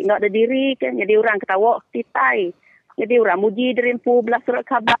 Bangsa diri nak ada diri kan. Jadi orang ketawa kita. Jadi orang muji diri empu belah surat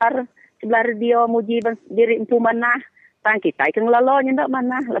khabar. Sebelah radio muji diri empu mana. Tang kita kan ngelalonya tak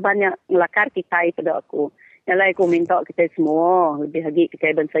mana. Lebahnya ngelakar kita pada aku. Yang lain aku minta kita semua. Lebih lagi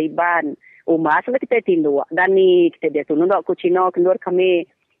kita bangsa Iban. Umat lah kita tindu. Dan ni kita dia tu. Nunda aku Cina kendur kami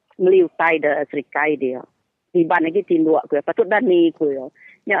meliutai dah serikai dia. Iban lagi tindu aku. Patut dan ni aku.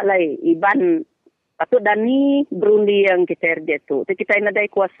 Yang lain Iban patut dan ni berundi yang kita dia tu. Kita nak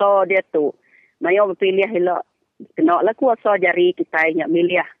kuasa dia tu. Maya berpilih elok. Kena lah kuasa jari kita nak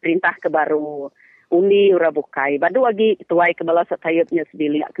milih perintah ke baru. Undi ora bukai. Badu lagi tuai ke bala satayupnya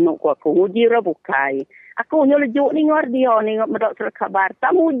sebilik kena ku aku uji ora bukai. Aku nyelejuk ni ngor dia ni medak surat khabar.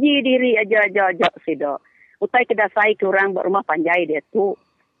 Tak muji diri aja sida. Utai kedasai ke orang berumah panjai dia tu.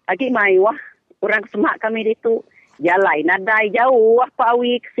 Lagi mai wah orang semak kami dia tu. Jalai nadai jauh apa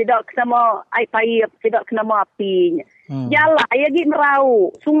awi sidak sama ai paip sidak kena api. Jalai lagi merau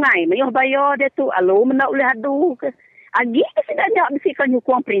sungai mayuh bayar dia tu alo menak boleh adu ke. Agi sidaknya mesti kan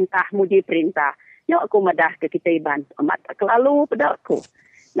nyukung perintah muji perintah. Ya aku madah ke kita Iban amat tak lalu pada aku.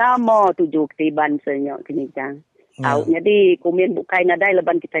 Nama tuju kita Iban senyok kini jang. Jadi kumin bukai nadai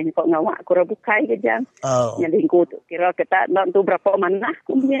leban kita ni kok ngawak aku bukai ke jang. Jadi ku kira kita nak tu berapa mana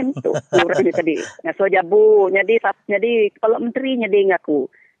kumin tu. Orang ni tadi ngaso jabu jadi kepala menteri jadi ngaku.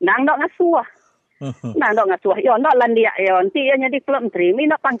 Nang nak ngasuh. Nang nak ngasuh. Yo nak landia yo nanti jadi kepala menteri mi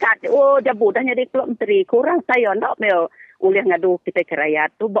nak pangkat. Oh jabu dah jadi kepala menteri kurang saya nak mel ulih ngadu kita ke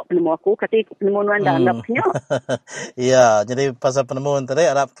rakyat tu bak penemu aku kata penemu nuan dah naknya. Ya, jadi pasal penemuan tadi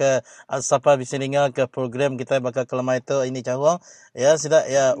harap ke siapa bisa dengar ke program kita bakal kelemah itu ini cawang ya sudah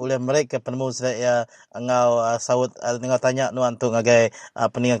ya oleh mereka penemu sudah ya ngau saut ngau tanya nuan tu ngagai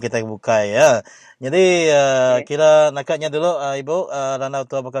peningan kita buka ya. Jadi kira nakatnya dulu ibu ranau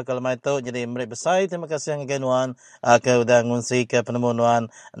tua bakal kelemah itu jadi mereka besar terima kasih ngagai nuan ke udah ngunsi ke penemu nuan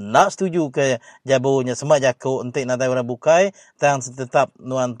nak setuju ke jabunya semua jaku untuk nadai orang buka tang tetap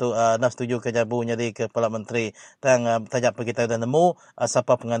nuan tu nak setuju ke jabunya di kepala menteri tang tajak kita dah nemu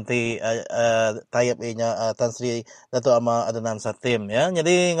siapa pengganti tayap nya Tan Sri Datuk Ahmad Adnan Satim ya.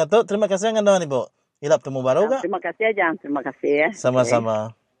 Jadi ngatuk terima kasih ngandon ibu. Ilap temu baru kah? Terima kasih Jang, terima kasih ya.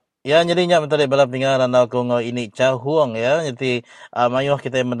 Sama-sama. Ya, jadi nya betul balap dengar ranau ko ini cahuang ya. Jadi mayuh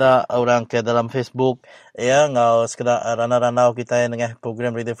kita menda orang ke dalam Facebook ya ngau sekedar ranau-ranau kita dengan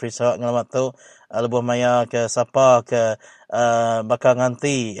program Radio Free Sarawak ngalamat tu lebuh maya ke siapa ke bakal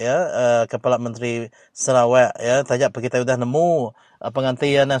nganti ya kepala menteri Sarawak ya tajak kita sudah nemu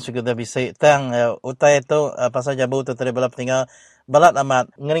penggantian yang sudah bisa tang utai itu pasal jabu tu tadi balap tinggal balat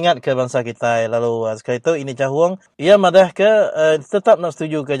amat ngeringat ke bangsa kita. Lalu sekali itu ini cahuang ia madah ke tetap nak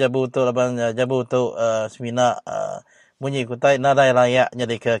setuju ke jabu untuk jabu untuk semina bunyi kutai nadai layak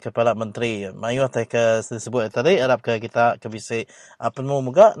jadi ke kepala menteri mayu teh ke disebut tadi harap ke kita ke bisi penemu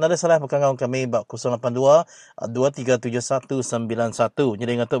muka nada salah perkangau kami bak 082 237191.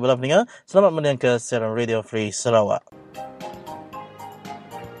 Jadi ngatuk bala pendengar selamat mendengar ke siaran Radio Free Sarawak.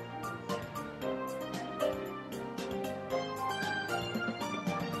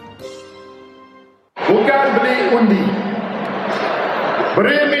 Bukan beli undi.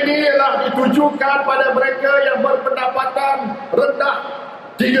 BRIM ini ialah ditujukan pada mereka yang berpendapatan rendah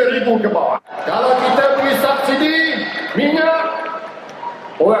 3,000 ke bawah. Kalau kita beri subsidi minyak,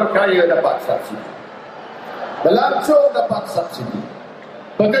 orang kaya dapat subsidi. Pelancong dapat subsidi.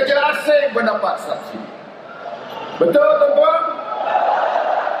 Pekerja asing pun dapat subsidi. Betul tuan-tuan?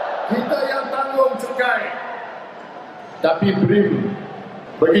 Kita yang tanggung cukai. Tapi BRIM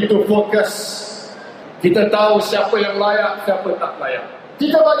begitu fokus. Kita tahu siapa yang layak, siapa tak layak.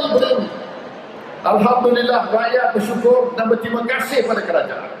 Kita bagi BRIM. Alhamdulillah rakyat bersyukur dan berterima kasih pada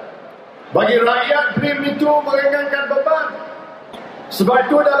kerajaan. Bagi rakyat BRIM itu meringankan beban. Sebab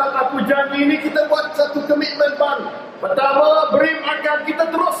itu dalam Aku Janji ini kita buat satu komitmen baru. Pertama, BRIM akan kita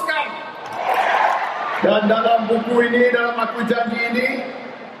teruskan. Dan dalam buku ini, dalam Aku Janji ini,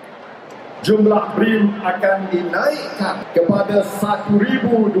 jumlah BRIM akan dinaikkan kepada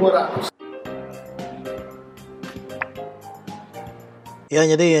 1,200. Ya,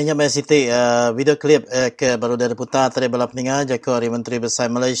 jadi nyamai siti video klip ke baru dari putar tadi bala pendengar jaka hari Menteri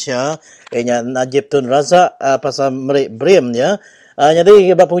Besar Malaysia Najib Tun Razak pasal BRIM ya.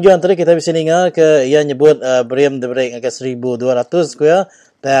 Jadi bab penghujung tadi kita bisa dengar ke ia nyebut BRIM diberi angka 1,200 ku ya.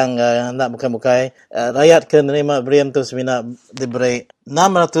 Dan nak bukan-bukan rakyat ke menerima BRIM tu semina diberi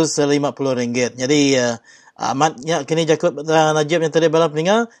RM650. Jadi amatnya kini Jakub Najib yang tadi bala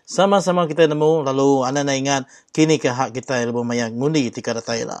pendengar sama-sama kita nemu lalu anda nak ingat kini ke hak kita yang lebih banyak ngundi tika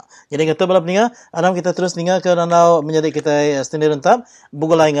datai lah. Jadi kata bala pendengar anak kita terus dengar ke ranau menjadi kita sendiri rentap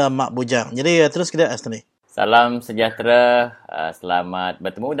bugulai dengan Mak Bujang. Jadi terus kita sendiri. Salam sejahtera, selamat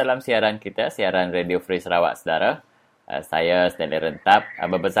bertemu dalam siaran kita, siaran Radio Free Sarawak saudara. Saya sendiri rentap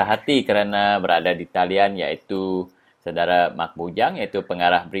berbesar hati kerana berada di talian iaitu saudara Mak Bujang iaitu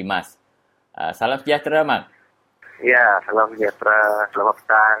pengarah BRIMAS. Salam sejahtera, Mak. Ya, salam sejahtera. Selamat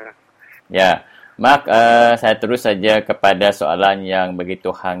petang. Ya, Mak, saya terus saja kepada soalan yang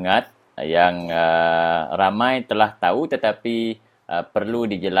begitu hangat, yang ramai telah tahu tetapi perlu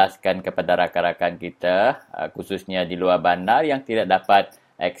dijelaskan kepada rakan-rakan kita, khususnya di luar bandar yang tidak dapat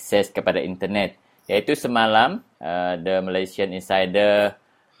akses kepada internet. Iaitu semalam, The Malaysian Insider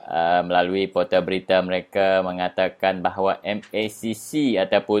melalui portal berita mereka mengatakan bahawa MACC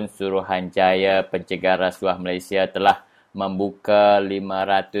ataupun Suruhanjaya Pencegah Rasuah Malaysia telah membuka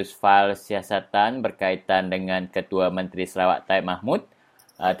 500 fail siasatan berkaitan dengan Ketua Menteri Sarawak Taib Mahmud.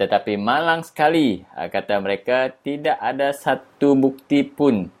 Tetapi malang sekali, kata mereka, tidak ada satu bukti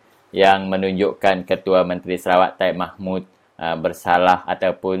pun yang menunjukkan Ketua Menteri Sarawak Taib Mahmud bersalah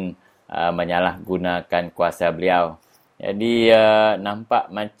ataupun menyalahgunakan kuasa beliau. Jadi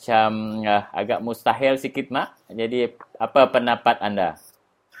nampak macam agak mustahil sikit, Mak. Jadi apa pendapat anda?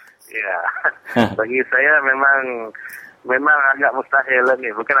 Ya, bagi saya memang agak mustahil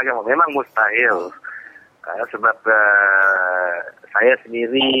ni. Bukan memang mustahil. Sebab saya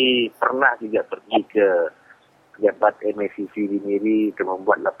sendiri pernah juga pergi ke pejabat MACC di Miri untuk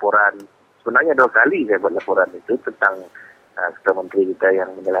membuat laporan. Sebenarnya 2 kali saya buat laporan itu tentang Ketua Menteri kita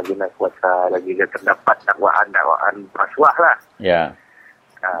yang menyalahgunakan kuasa dan juga terdapat dakwaan rasuah lah. Ya.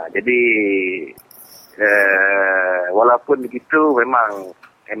 Jadi walaupun begitu memang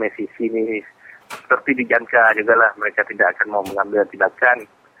MACC ni seperti dijangka jugalah mereka tidak akan mau mengambil tindakan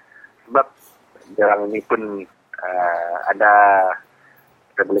sebab dalam ini pun ada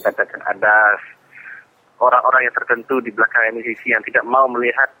kita boleh katakan ada orang-orang yang tertentu di belakang MACC yang tidak mau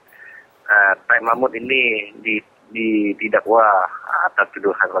melihat Taib Mahmud ini didakwa atas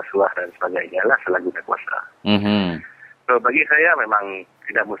tuduhan rasuah dan sebagainya lah selagi kuasa. So bagi saya memang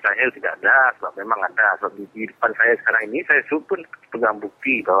tidak mustahil, tidak ada, sebab memang ada. Sebab di depan saya sekarang ini saya pun pegang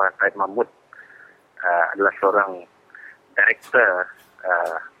bukti bahawa Taib Mahmud adalah seorang director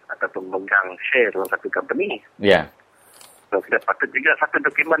atau pemegang share dalam satu company. Ya. So tidak patut juga satu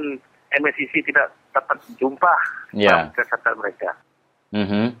dokumen MACC tidak dapat jumpa kesatuan mereka.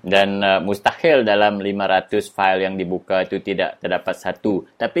 Dan mustahil dalam 500 file yang dibuka itu tidak terdapat satu.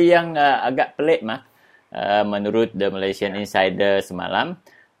 Tapi yang agak pelik, Mak, menurut The Malaysian Insider semalam,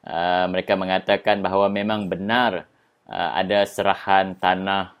 mereka mengatakan bahawa memang benar ada serahan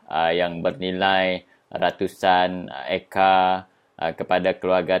tanah yang bernilai ratusan ekar kepada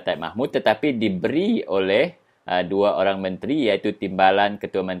keluarga Taib Mahmud, tetapi diberi oleh dua orang menteri, iaitu Timbalan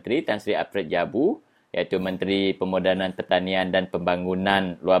Ketua Menteri Tan Sri Alfred Jabu, iaitu Menteri Pemodenan Pertanian dan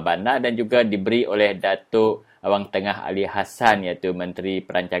Pembangunan Luar Bandar, dan juga diberi oleh Datuk Awang Tengah Ali Hassan, iaitu Menteri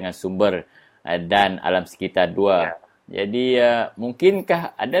Perancangan Sumber dan Alam Sekitar 2. Jadi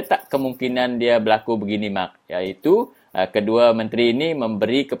mungkinkah ada tak kemungkinan dia berlaku begini, Mak? Iaitu kedua menteri ini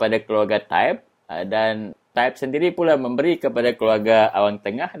memberi kepada keluarga Taib dan Taib sendiri pula memberi kepada keluarga Awang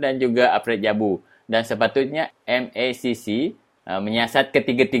Tengah dan juga Alfred Jabu. Dan sepatutnya MACC menyiasat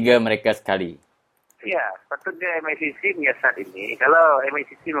ketiga-tiga mereka sekali. Ya, sepatutnya MACC menyiasat ini. Kalau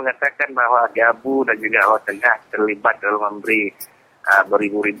MACC mengatakan bahawa Jabu dan juga Awang Tengah terlibat dalam memberi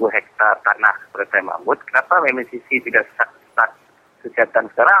beribu-ribu hektar tanah kepada Taib Mahmud, kenapa MACC tidak start kesihatan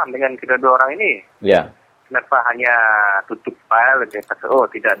sekarang dengan kedua-dua orang ini? Ya. Kenapa hanya tutup file dan kata,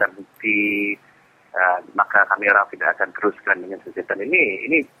 tidak ada bukti, maka kami orang tidak akan teruskan dengan kesihatan ini.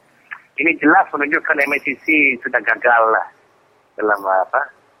 Ini jelas menunjukkan MACC sudah gagal lah dalam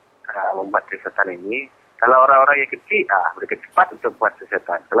membuat kesihatan ini. Kalau orang-orang yang kecil, mereka cepat untuk buat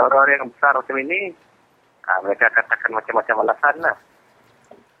kesihatan. Kalau orang-orang yang besar macam ini, mereka katakan macam-macam alasan lah.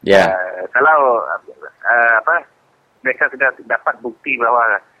 Ya. Kalau mereka sudah dapat bukti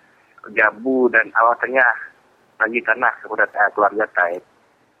bahawa Jabu dan Awang Tengah bagi tanah kepada keluarga Taib,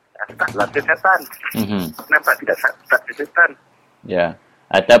 startlah kesihatan. Kenapa tidak start kesihatan? Ya.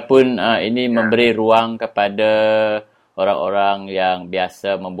 Ataupun ini memberi ruang kepada orang-orang yang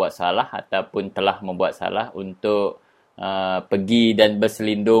biasa membuat salah ataupun telah membuat salah untuk pergi dan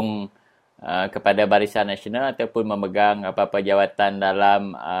berselindung kepada Barisan Nasional ataupun memegang apa-apa jawatan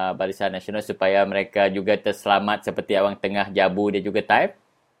dalam Barisan Nasional supaya mereka juga terselamat seperti Awang Tengah, Jabu dan juga Taib.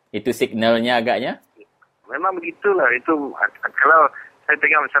 Itu signalnya agaknya? Memang begitulah. Itu kalau saya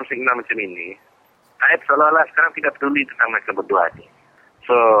tengok macam signal macam ini, Taib seolah-olah sekarang tidak peduli tentang mereka berdua ini.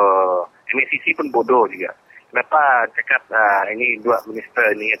 So, MACC pun bodoh juga. Kenapa cakap ini dua minister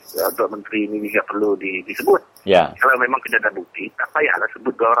ini, dua menteri ini juga perlu disebut? Ya. Kalau memang tidak ada bukti, tak payahlah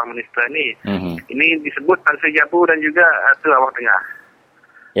sebut dua orang minister ini. Ini disebut Tan Sri Jabu dan juga Awang Tengah.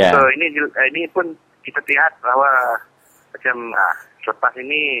 Ya. So, ini pun kita lihat bahawa macam selepas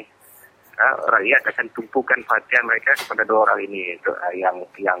ini rakyat akan tumpukan perhatian mereka kepada dua orang ini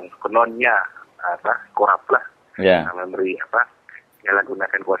yang kononnya korup lah. Ya. Memberi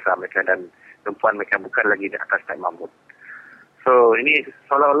menyalahgunakan kuasa mereka dan tumpuan mereka bukan lagi di atas Taib Mahmud. So ini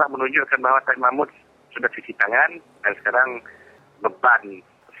seolah-olah menunjukkan bahawa Taib Mahmud sudah cuci tangan dan sekarang beban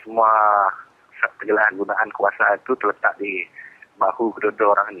semua penyalahgunaan kuasa itu terletak di bahu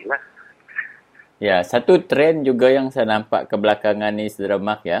kedua-dua orang inilah. Ya, satu trend juga yang saya nampak kebelakangan ni, Saudara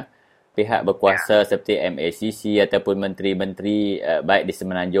Mak, ya. Pihak berkuasa seperti MACC ataupun menteri-menteri baik di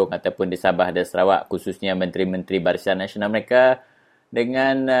Semenanjung ataupun di Sabah dan Sarawak, khususnya menteri-menteri Barisan Nasional, mereka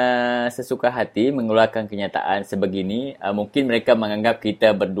dengan sesuka hati mengeluarkan kenyataan sebegini. Mungkin mereka menganggap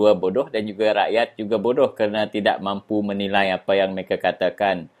kita berdua bodoh dan juga rakyat juga bodoh kerana tidak mampu menilai apa yang mereka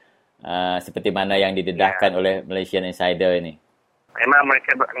katakan, seperti mana yang didedahkan oleh Malaysian Insider ini. Memang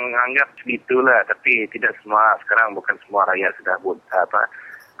mereka menganggap begitulah, tapi tidak semua. Sekarang bukan semua rakyat sudah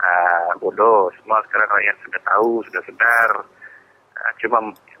bodoh. Semua sekarang rakyat sudah tahu, sudah sedar. Cuma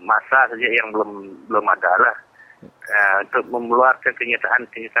masa saja yang belum ada lah. Untuk mengeluarkan kenyataan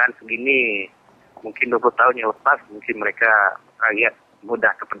begini, mungkin 20 tahun yang lepas, mungkin mereka rakyat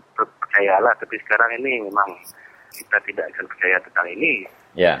mudah percayalah. Tapi sekarang ini memang kita tidak akan percaya tentang ini.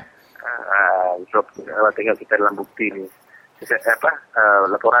 Ya. So, kalau tengok kita dalam bukti ni,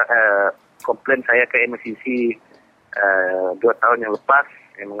 laporan komplain saya ke MACC 2 tahun yang lepas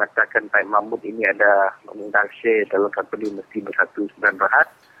yang mengatakan Taib Mahmud ini ada mengundang share dalam company mesti bersatu dan berhad.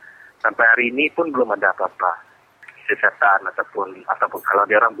 Sampai hari ini pun belum ada apa-apa kesihatan ataupun kalau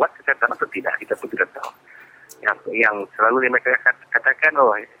dia orang buat kesihatan atau tidak, kita pun tidak tahu. Yang selalu mereka katakan,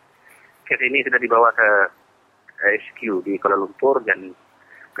 kes ini sudah dibawa ke HQ di Kuala Lumpur dan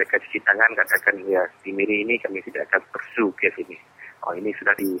mereka cuci tangan, katakan ya di Miri ini kami tidak akan pursue kes ini. Ini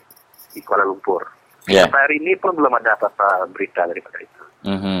sudah di Kuala Lumpur. Yeah. Sampai hari ini pun belum ada apa-apa berita daripada itu.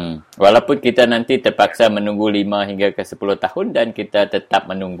 Walaupun kita nanti terpaksa menunggu 5 hingga ke 10 tahun dan kita tetap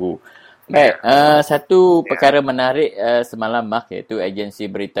menunggu. Baik, satu perkara menarik semalam, Mak, iaitu agensi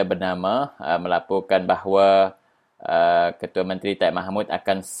berita bernama melaporkan bahawa Ketua Menteri Taib Mahmud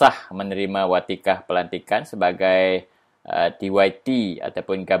akan sah menerima watikah pelantikan sebagai TYT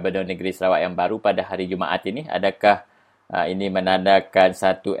ataupun Gubernur Negeri Sarawak yang baru pada hari Jumaat ini. Adakah ini menandakan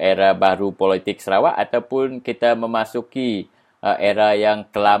satu era baru politik Sarawak ataupun kita memasuki era yang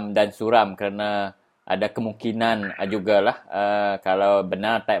kelam dan suram kerana ada kemungkinan jugalah kalau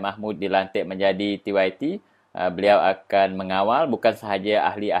benar Taib Mahmud dilantik menjadi TYT, beliau akan mengawal bukan sahaja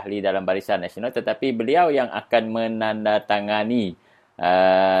ahli-ahli dalam Barisan Nasional, tetapi beliau yang akan menandatangani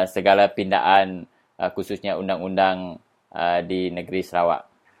segala pindaan khususnya undang-undang di negeri Sarawak.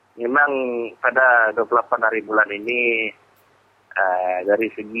 Memang pada 28 hari bulan ini dari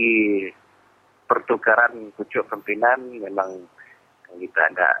segi pertukaran pucuk pimpinan memang kita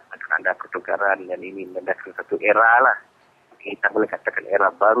akan ada pertukaran, dan ini mendatangkan satu era lah. Kita boleh katakan era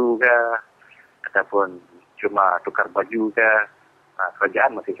baru ke, ataupun cuma tukar baju ke.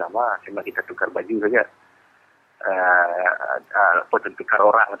 Kerajaan masih sama, cuma kita tukar baju saja. Ataupun tukar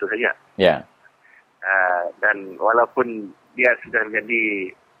orang itu saja. Ya. Dan walaupun dia sudah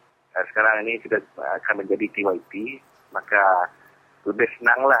menjadi sekarang ini sudah akan menjadi TYP, maka lebih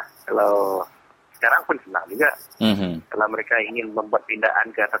senanglah kalau sekarang pun senang juga. Kalau mereka ingin membuat pindaan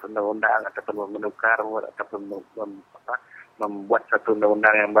ke atas undang-undang ataupun menukar ataupun membuat satu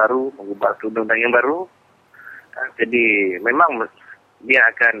undang-undang yang baru, mengubah satu undang-undang yang baru. Jadi memang dia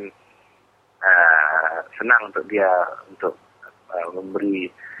akan senang untuk dia untuk memberi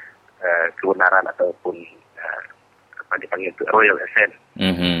kebenaran ataupun apa dipanggil itu royal assent.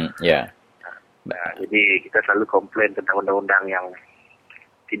 Jadi kita selalu komplain tentang undang-undang yang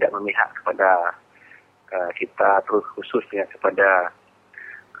tidak memihak kepada kita, terus khususnya kepada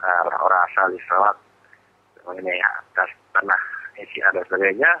orang-orang asal di Sarawak mengenai atas tanah NCR dan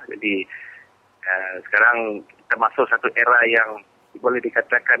sebagainya. Jadi sekarang kita masuk satu era yang boleh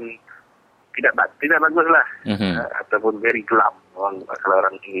dikatakan tidak bagus lah, ataupun very gelap. Kalau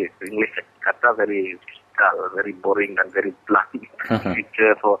orang English kata very dull, very boring dan very blunt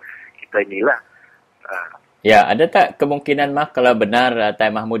future for kita inilah. Ya, ada tak kemungkinan Mak kalau benar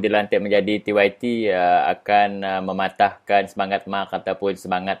Tan Mahmud dilantik menjadi TYT akan mematahkan semangat Mak ataupun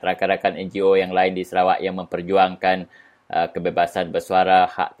semangat rakan-rakan NGO yang lain di Sarawak yang memperjuangkan kebebasan bersuara,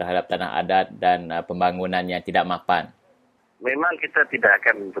 hak terhadap tanah adat dan pembangunan yang tidak mapan? Memang kita tidak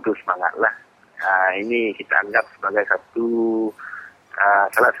akan putus semangat lah. Ini kita anggap sebagai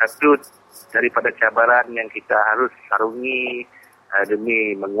salah satu daripada cabaran yang kita harus sarungi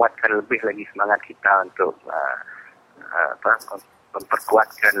demi menguatkan lebih lagi semangat kita untuk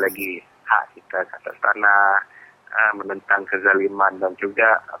memperkuatkan lagi hak kita ke atas tanah, menentang kezaliman dan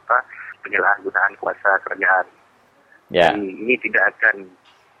juga penyalahgunaan kuasa kerajaan. Ini tidak akan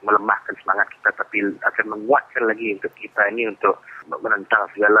melemahkan semangat kita, tapi akan menguatkan lagi untuk kita ini untuk menentang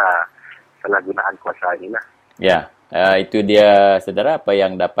segala penyalahgunaan kuasa inilah. Ya, itu dia saudara apa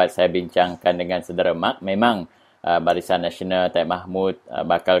yang dapat saya bincangkan dengan saudara Mak. Memang Barisan Nasional Tan Mahmud,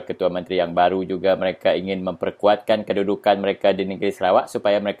 bakal Ketua Menteri yang baru juga, mereka ingin memperkuatkan kedudukan mereka di negeri Sarawak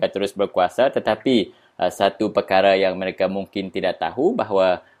supaya mereka terus berkuasa. Tetapi satu perkara yang mereka mungkin tidak tahu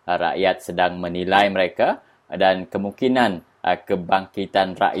bahawa rakyat sedang menilai mereka, dan kemungkinan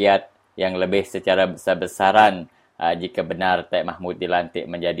kebangkitan rakyat yang lebih secara besar-besaran jika benar Tan Mahmud dilantik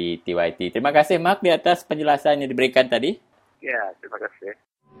menjadi TYT. Terima kasih Mak di atas penjelasan yang diberikan tadi. Ya, terima kasih.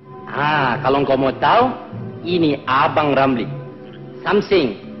 Kalau kau mau tahu, ini Abang Ramli.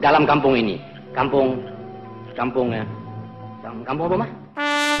 Samsing dalam kampung ini. Kampung apa mah?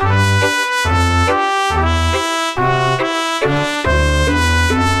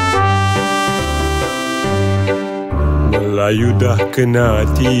 Melayu dah kena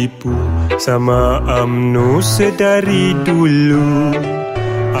tipu sama UMNO sedari dulu.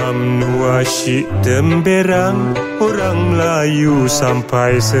 UMNO asyik temberang orang Melayu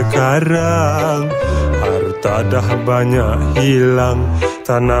sampai sekarang. Harta dah banyak hilang,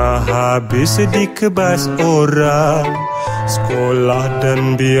 tanah habis dikebas orang. Sekolah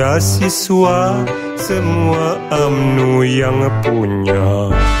dan beasiswa semua UMNO yang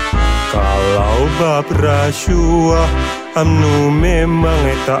punya. Kalau bab rasuah, UMNO memang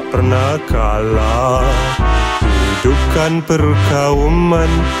tak pernah kalah. Hidupkan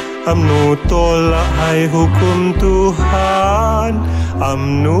perkauman, UMNO tolak hai hukum Tuhan.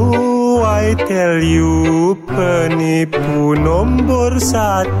 UMNO, I tell you, penipu nombor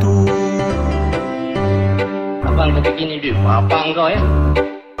 1. Abang kata gini dulu, apa kau ya?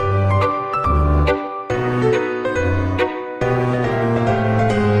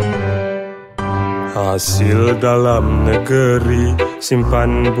 Hasil dalam negeri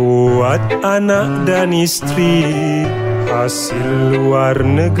simpan buat anak dan istri. Hasil luar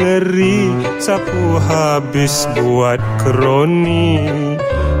negeri sapu habis buat kroni.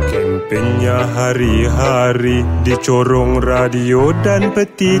 Kempennya hari-hari dicorong radio dan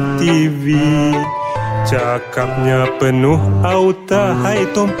peti TV. Cakapnya penuh auta, hai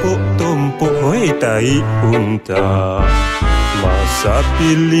tumpuk-tumpuk, hoi tai unta. Masa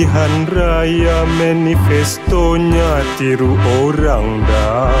pilihan raya manifestonya tiru orang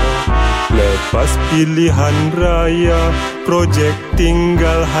dah. Lepas pilihan raya, projek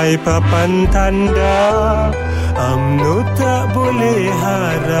tinggal hai papan tanda. UMNO tak boleh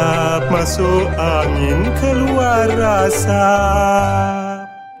harap masuk angin keluar asap.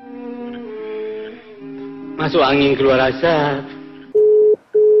 Masuk angin keluar asap.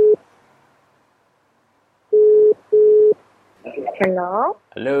 Hello.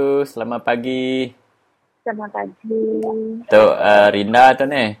 Halo, selamat pagi. Selamat pagi. Tok Rinda tu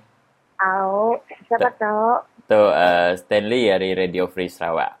ni? Siapa Tok? Tok Stanley dari Radio Free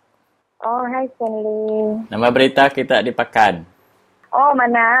Sarawak. Oh, hai Stanley. Nama berita kita dipakan. Oh,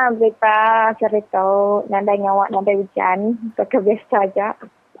 mana berita cerita nandai ngawak nandai hujan. Pakai biasa aja.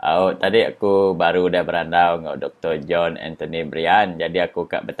 Tadi aku baru dah berandau dengan Dr. John Anthony Brian. Jadi aku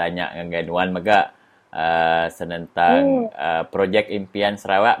kak bertanya dengan Ganuan megak senentang projek impian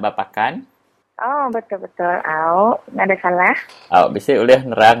Sarawak bapakan. Oh, betul-betul. Nada salah. Bisa boleh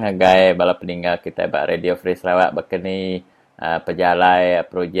nerang ngagai bala peninggal kita bak Radio Free Sarawak berkeni pejalai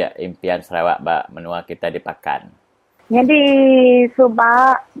projek impian Sarawak bak menua kita dipakan. Jadi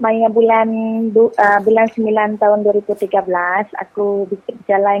sebab maya bulan 9 tahun 2013 aku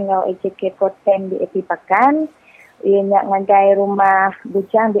berjalan dengan AJK Koten di AP Pakan. Ia nak ngagai rumah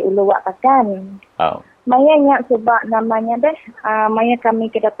bujang di Ulu Wak Pakan. Maya nyak sebab namanya maya kami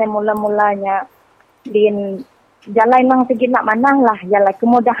kedatangan mula-mulanya di jalan nang segi nak manang lah, jalan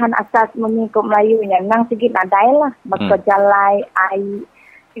kemudahan asas mengikut Melayunya nang segi nak dai lah, maka jalan air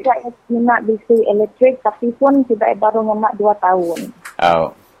tidak nak bisi elektrik tapi pun tidak baru nak 2 tahun.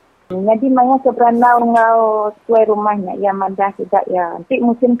 Jadi maya seberanau ngau tuai rumahnya yang mandah tidak ya. Nanti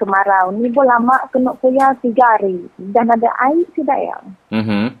musim kemarau ni boleh lama kena kuya 3 hari dan ada air tidak ya.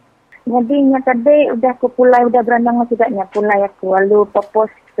 Jadi tadi udah aku pulai udah berandang tidaknya pulai aku lalu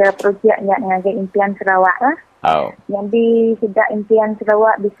propose ke projeknya dengan impian Sarawak lah. Jadi sudah impian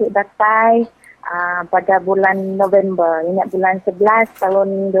Sarawak bisa datai pada bulan November, ingat bulan 11 tahun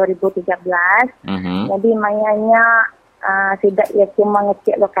 2013. Jadi mayanya tidak ya cuma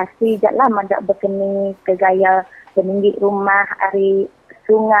ngecek lokasi je lah, madak berkeni ke gaya peninggi rumah hari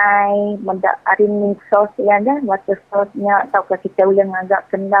sungai, madak hari ni sos ya dah, water source-nya atau kita ulang agak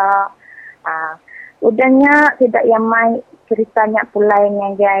kena. Udahnya tidak yang mai ceritanya pulai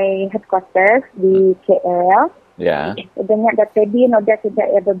ngagai headquarters di KL. Ya. Udahnya dah tadi udah tidak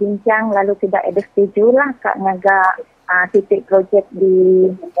ya berbincang lalu tidak ada setuju lah kak ngaga titik projek di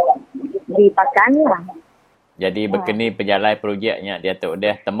Pakan lah. Jadi berkeni pejalai projeknya dia tu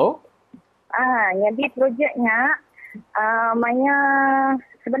dah temu? Jadi projeknya maya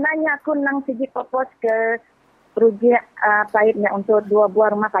sebenarnya aku nang segi propose ke projek paipnya untuk 2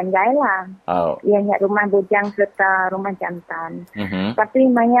 buah rumah panjai lah. Ianya rumah bujang serta rumah jantan. Tapi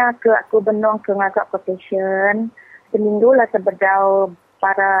maya ke aku benong ke ngagak quotation. Seminggu lah sebedau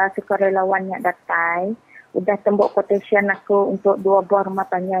para sukarelawannya datai. Udah tembok quotation aku untuk 2 buah rumah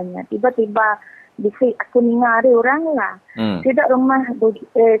panjainya. Tiba-tiba bisi aku ngari orang lah. Tidak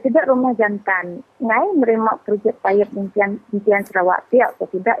rumah jantan. Ngai menerima projek paip impian Sarawak tiap atau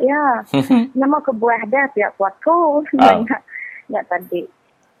tidak ya. Nama kebuah dah tiap aku. Nak tadi.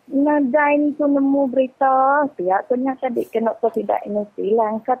 Nadain tu nemu berita tiap tu nya tadi kena tu tidak ini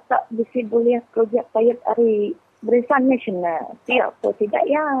silang kata bisi boleh projek paip hari Barisan Nasional. Tiap tu tidak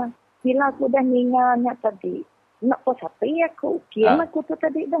ya. Bila aku dah ninga tadi. Nak po sapi aku. Kira aku tu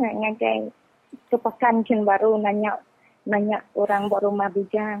tadi dah ngagai kepakan kin baru nanya orang buat rumah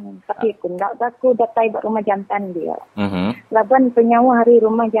bujang. Tapi aku datai buat rumah jantan dia. Laban penyawa hari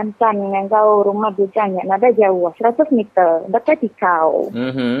rumah jantan dengan kau rumah bujangnya nada jauh 100 meter. Datai tikau.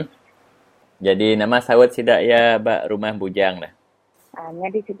 Jadi nama sawat sidak ya bak rumah bujang dah.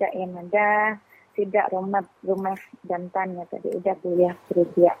 Jadi sidak yang ada tidak rumah jantannya tadi udah boleh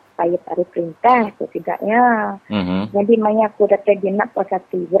projek paip hari perintah tu tidaknya. Jadi maya aku dapat jenak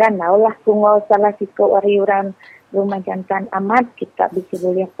pasati beranau lah kungau salah siko orang rumah jantan amat kita bisa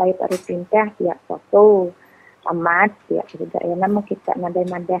boleh paip hari perintah tiap satu amat tiap tidaknya nama kita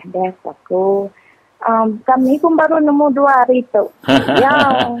nadai-nadai dah aku. Kami pun baru nemu 2 hari tu.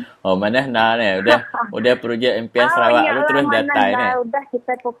 Ya. Mana ni udah projek impian Sarawak tu terus datai ni. Udah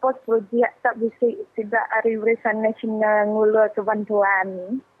kita propose projek tak bisa tidak hari Barisan Nasional ngulur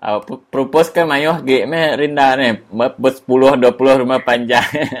kebantuan. Propose ke mayuh ge me Rinda ni ber 10-20 rumah panjang.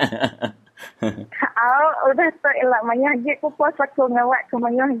 Udah tak elak mayuh ge propose aku ngawak ke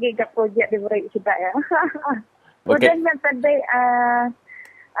mayuh ge ke projek diberi sudah ya. Udah yang tadi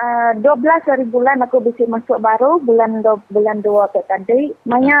 12 hari bulan aku bisa masuk baru bulan 2 ke tadi.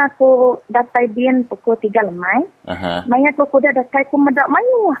 Maya aku datai din pukul 3 lemai. Maya aku kuda datai aku medak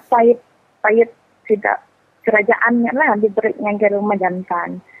mayu paip tidak kerajaannya lah diberi ngagai rumah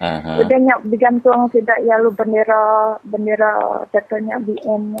jantan. Aha. Udahnya digantung tidak ya lu bendera contohnya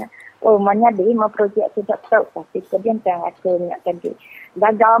BN-nya. Oh, mana dia mau projek tidak tahu tapi kemudian yang aku nak tadi.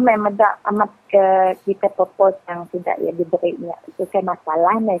 Gagal memang tak amat ke kita propose yang tidak ya diberinya. Itu kan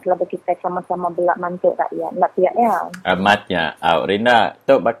masalah ni kalau kita sama-sama belak mantuk rakyat. Tak pihak ya. Amatnya. Rina,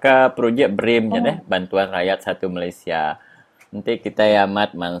 tu bakal projek BRIM-nya deh, Bantuan Rakyat Satu Malaysia. Nanti kita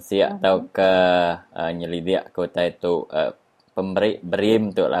amat mansia atau ke nyelidik kota itu pemberi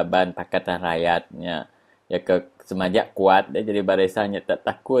BRIM tu laban Pakatan Rakyatnya. Ya ke semajak kuat dia jadi barisannya tak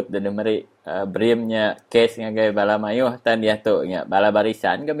takut dan memberi BRIM-nya kes ngagai bala mayuh tan dia tu nya bala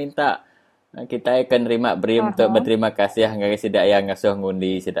barisan ke minta kita akan terima BRIM untuk berterima kasih ngagai sedaya ngasuh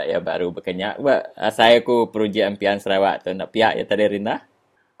ngundi sedaya baru berkenyak saya ku projek impian Sarawak tu nak pihak ya tadi Rina.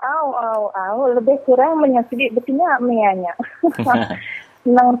 Lebih kurang menyedih betulnya mianya.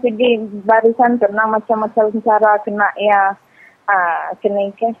 Senang sedih barisan tenang macam-macam cara kena ya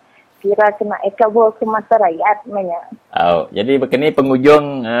kena ke kira kena ekabo ke mata rakyat menya. Jadi begini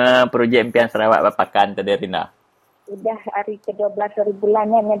penghujung projek impian Sarawak Bapakan tadi Rina. Udah hari ke-12 hari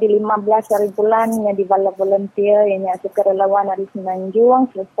bulannya, di 15 hari bulannya di bala volunteer yang sukarelawan hari Semenanjung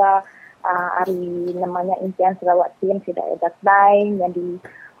serta hari namanya impian Sarawak team sudah datai jadi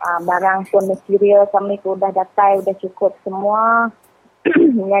barang pun material kami sudah datai sudah cukup semua.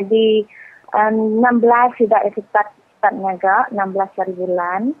 Jadi 16 sudah start ngaga 16 hari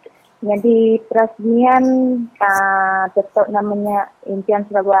bulan. Jadi peresmian tetap namanya impian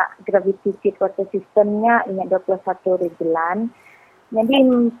Sarawak Gravity Feed Water Systemnya ini 21 hari bulan. Jadi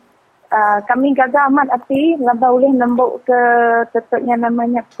kami gagal amat api laba boleh nembuk ke tetapnya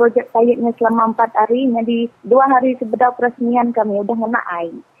namanya projek payetnya selama 4 hari. Jadi 2 hari sebelum peresmian kami udah kena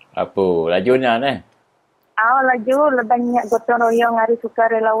air. Apa lajunya ni? Laju lebihnya gotong royong hari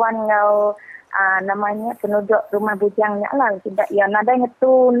sukarelawan ngau namanya penduduk rumah bujangnya lah tidak ya nada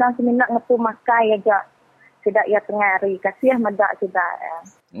ngetu nak seminat ngetu makai aja tidak ya tengah hari kasih medak tidak ya.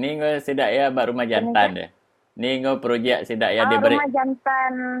 Ni ngo tidak ya bak rumah jantan deh. Ni ngo projek tidak ya diberi.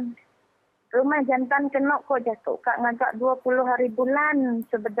 Rumah jantan kena kok jatuh kak ngagak 20 hari bulan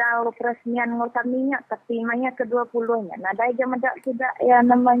sebedal peresmian ngo kaminya tapi maya ke-20-nya. Nada aja medak tidak ya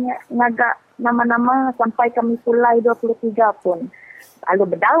namanya ngagak nama-nama sampai kami pulai 23 pun.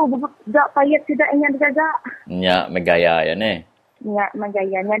 Lalu bedau budak payet tidak ingin digagak. Ya, megaya ya ni. Ya,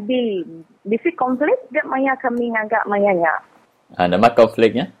 megayanya di konflik dia maya kami ngagak mayanya. Nama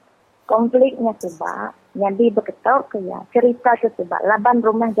konfliknya? Konfliknya sebab jadi berketau ke ya cerita tu sebab laban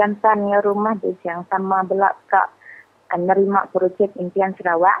rumah jantan ya rumah bujang sama belak kak nerima projek impian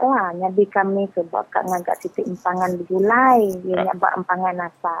Sarawak lah. Jadi kami sebab kak ngagak titik empangan digulai dia nyabak empangan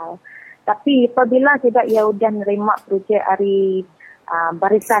asal. Tapi apabila tidak ya udah nerima projek hari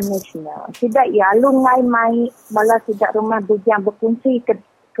barisan nasional. Tidak ya, lu ngai mai bala tidak rumah bujang berfungsi ke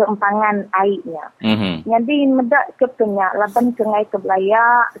keempangan airnya. Jadi medak ke penyak, laban ke ngai ke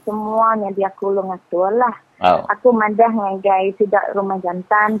belaya, semuanya dia aku lu ngatur lah. Aku mandah ngagai tidak rumah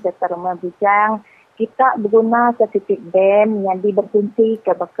jantan, serta rumah bujang. Kita berguna ke titik dam yang berfungsi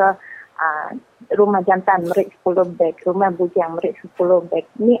ke baka rumah jantan merik 10 beg, rumah bujang merik 10 beg.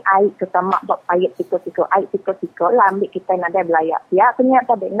 Ni air tertamak bak payet tiko-tiko, air tiko-tiko lah ambil kita nak ada belayak. Ya,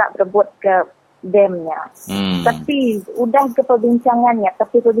 ternyata dia nak berebut ke damnya. Tapi, udah ke perbincangannya,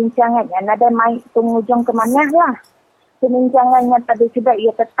 ada mai penghujung ke mana lah. Perbincangannya tadi sudah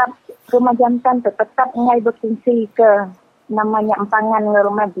ia tetap, rumah jantan tetap ngai berfungsi ke namanya empangan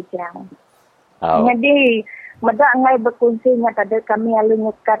rumah bujang. Jadi, medak ngai berfungsinya tadi kami alu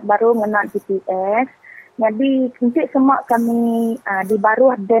nyekat baru mengenal GPS. Jadi nanti semua kami di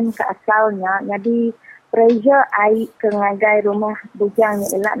baruh dam ke asalnya. Jadi pressure air ke ngagai rumah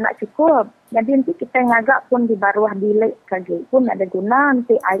bujangnya elak nak cukup. Jadi nanti kita ngagak pun di baruh bilik kagi pun ada guna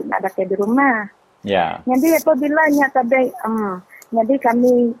nanti air nak ada di rumah. Ya. Jadi apabila nya tadi jadi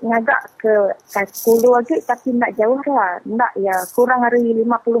kami ngagak ke 10 lagi tapi nak jauh lah. Nak ya kurang hari 50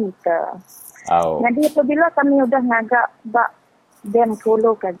 meter. Jadi apabila kami sudah ngagak bak dam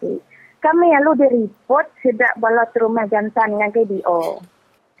Kolo kali, kami lalu di report sedak bala rumah jantan ngagai DO.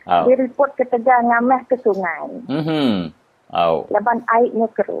 Di report ke Tegar ngamah ke sungai. Laban airnya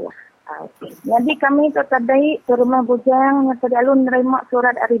keruh. Jadi kami tu tadi ke rumah bujang yang lalu nerima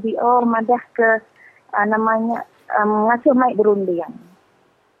surat dari DO madah ke namanya ngasuh mai berundian.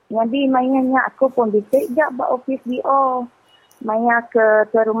 Jadi mainnya aku pun bisik jak bak office DO. Maya ke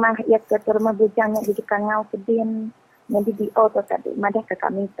rumah bujang yang di Kangau Kedin yang di DO tu tadi madah ke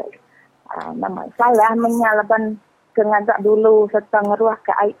kami tu nama salah menyalaban ngagak dulu serta ngeruah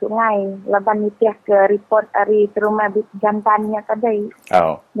ke air sungai. Laban nitiah ke report hari terumah jantannya tadi.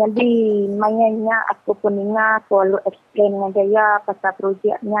 Oh. Jadi mainnya aku pun ingat aku lalu explain dengan dia pasal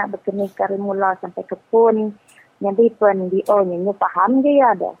projeknya berkini dari mula sampai ke pun. Jadi pun nyu faham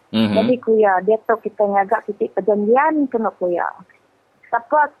dia ada. Jadi kuya dia tu kita ngagak titik perjanjian kena kuya.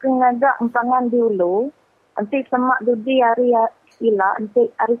 Tapi aku ngagak empangan dulu. Nanti semak dudi hari ila nanti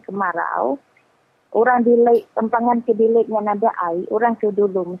hari kemarau. Orang delay, empangan ke delay yang ada air, orang ke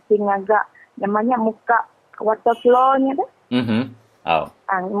dulu mesti ngagak namanya muka water flow-nya dah. Oh.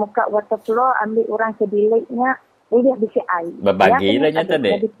 Muka water flow ambil orang ke delay-nya, boleh bisa air. Berbagi lah nyata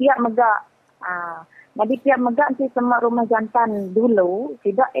deh. Jadi pihak megak. Jadi pihak megak nanti semua rumah jantan dulu,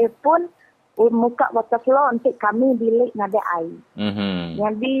 tidak pun muka water flow untuk kami delay ada air.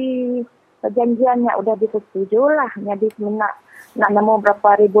 Jadi perjanjiannya udah disetujui lah. Jadi nak nemu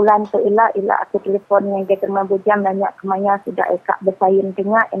berapa hari bulan tu ila aku telefon yang dia terima bujang nanya kemana sudah ekak bersaing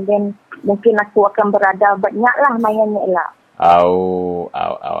tengah and then mungkin aku akan berada banyak lah mainnya ila. Au.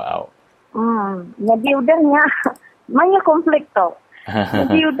 Jadi udahnya mainnya konflik tu.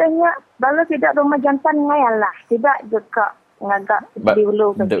 Jadi udahnya kalau tidak rumah jantan ngayalah tidak juga ngagak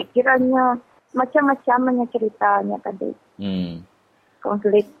dulu kepikirannya macam-macamnya ceritanya tadi.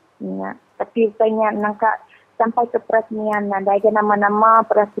 Konfliknya. Tapi saya nangka sampai ke peresmian. Ada nama-nama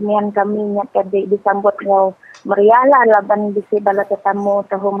peresmian kami yang tadi disambut ngau meriah lah laban bisi bala tetamu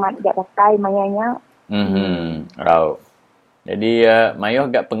terhormat jak datai mayanya. Rau. Jadi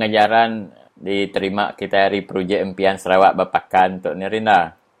mayuh gak pengajaran diterima kita hari projek impian Sarawak Bapakan untuk ni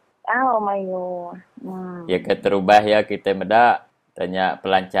Rinda. Mayuh. Ya keterubah ya kita medak tanya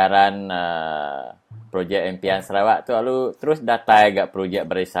pelancaran projek impian Sarawak tu lalu terus datai gak projek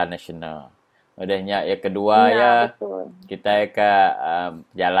barisan nasional. Udahnya yang kedua betul. Kita ke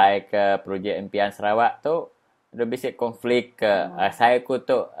jalai ke projek impian Sarawak tu ada bisik konflik ke saya ku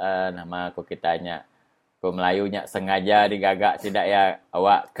tu nama aku kitanya ku Melayunya sengaja digagak tidak ya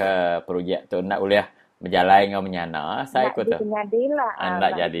awak ke projek tu nak boleh berjalai ngau menyana saya ku tu nak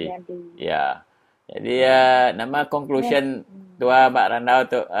jadi ya jadi nama conclusion tua Mbak Randau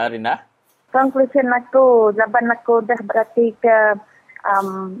tu Rinda conclusion aku zaman aku dah berarti ke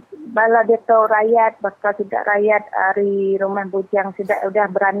bala dia tahu rakyat, bakal tidak rakyat hari rumah bujang sudah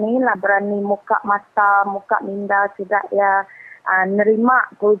berani muka mata, muka minda sudah ya nerima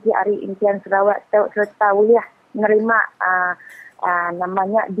projek hari impian Sarawak serta boleh nerima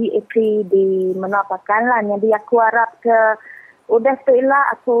namanya DAP di menapakan lah. Jadi aku harap ke udah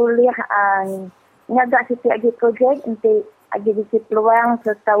setelah aku lihat ngagak sikit lagi projek untuk lagi bisi peluang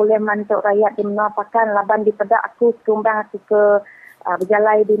serta boleh mantuk rakyat di menapakan laban di pada aku sumbang aku ke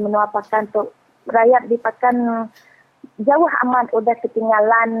berjalai di menua pakan untuk rakyat di pakan jauh amat udah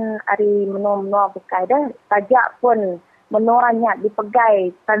ketinggalan hari menua bukai dah pajak pun menuanya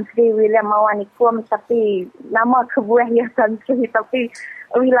dipegai Tan Sri William Mawanikum tapi nama kebuah ya Tan Sri tapi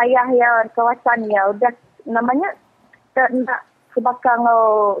wilayah ya kawasan ya udah namanya tak sebakang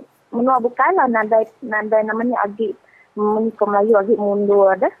menua bukai lah nandai namanya agi menikah Melayu lagi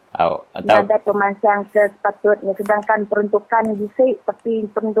mundur dah. Ada pemansang sepatutnya sedangkan peruntukan bisik tapi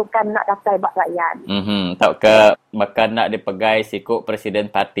peruntukan nak datai bak rakyat. Tahu ke makan nak dipegai sikut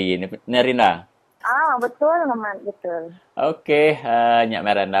presiden parti ni Rinda. Betul Mamat, betul. Okey, Nyak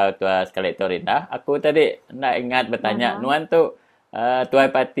Merandau tua sekali tu Rinda. Aku tadi nak ingat bertanya nuan tu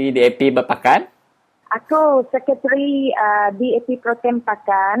tuai parti DAP Bapakan? Aku sekretari DAP Protem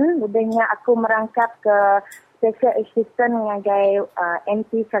Pakan. Udahnya aku merangkap ke Special Assistant mengagai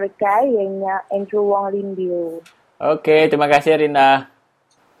MP Syarikat iaitu Andrew Wong Lindiu. Okey, terima kasih Rinda.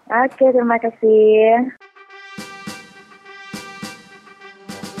 Okey, terima kasih.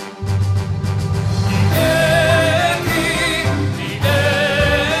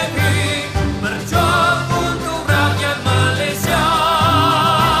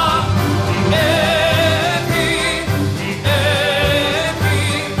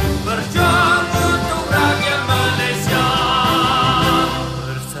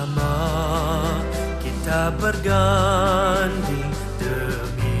 Berganding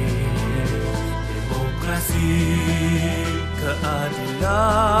demi demokrasi,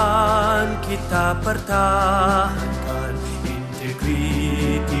 keadilan kita pertahankan,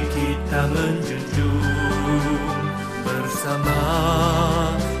 integriti kita menjunjung, bersama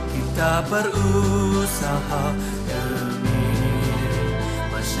kita berusaha demi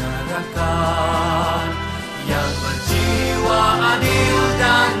masyarakat yang berjiwa adil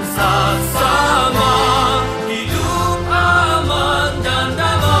dan saksama.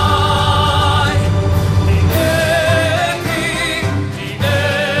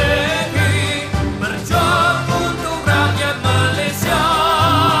 Berjuang untuk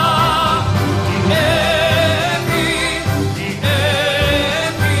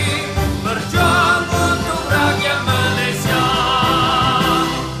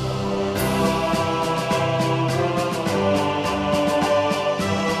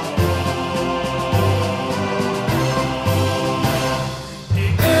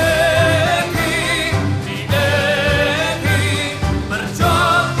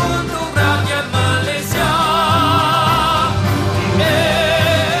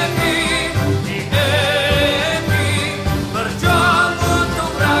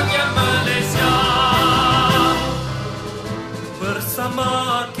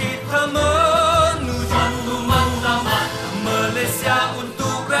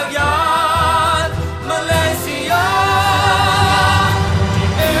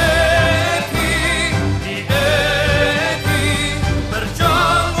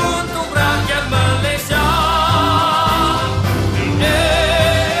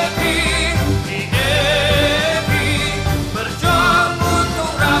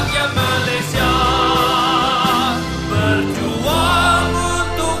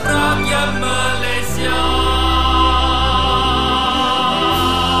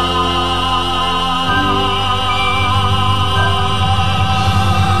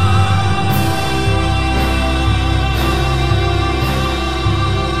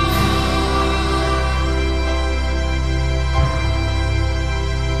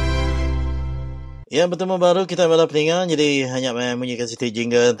Ya, bertemu baru kita bala peningan. Jadi hanya menyanyikan Siti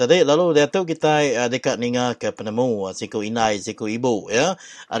Jingle tadi. Lalu Datuk kita dekat ninga ke penemu siku inai, siku ibu ya.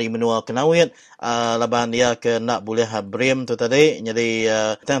 Hari menua kenawit laban dia ke nak boleh brem tu tadi. Jadi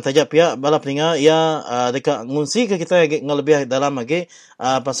tang tajak pihak bala peningan ya dekat ngunsi ke kita lebih dalam lagi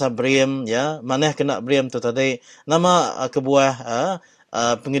pasal brem ya. Mana kena brem tu tadi. Nama kebuah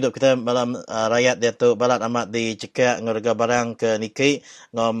penghidup kita dalam rakyat dia tu balat amat dicekak ngerga barang ke niki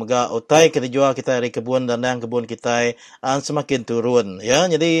mega utai kita jual kita dari kebun dan kebun kita semakin turun ya.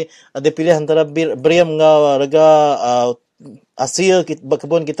 Jadi ada pilih antara beriam ngau rega hasil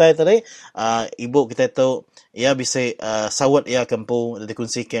kebun kita tadi ibu kita tu ya bisa sawat ya kampung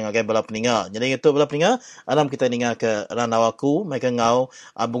dikunci ke ngagai bala peninga. Jadi itu bala peninga alam kita ninga ke ranawaku mereka ngau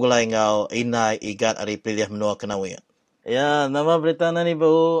bugulai ngau inai igat ari pilih menua kenawi. Ya, nama berita ni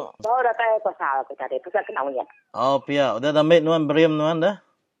Bu. Baru datang pasal kita tadi, pasal kenawin. Oh, pia. Udah damit nuan beriam nuan dah?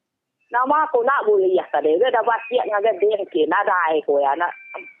 Nama aku nak boleh ya tadi. Dia dah wasiat ngagai dia ke, nadai ko ya,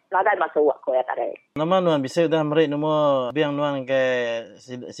 nadai masuk ko ya tadi. Nama nuan bisa udah merik nombor biang nuan ke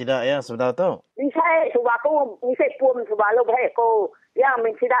sidak ya sebentar tu? Bisa sebab aku bisa pun sebab lu baik ko yang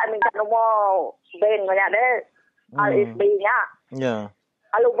sidak minta nombor bank banyak deh. RSB-nya. Ya.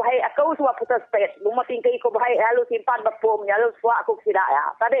 Kalau baik aku suap putus pet, rumah tinggal aku baik, lalu simpan bepomnya, lalu suap aku tidak ya.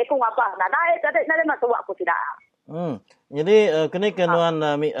 Tadi aku ngapa? Tadi masuk aku tidak. Jadi kena kenuan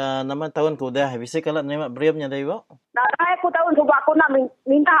nama tahun ku dah bisa kalau nerima beriamnya dah ibu? Nah, aku tahun sebab aku nak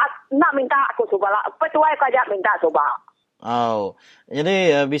minta aku sebab apa tu aku ajak minta sebab. Oh,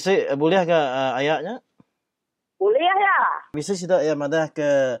 jadi bisa boleh ke ayatnya? Boleh ya. Bisa tidak ya madah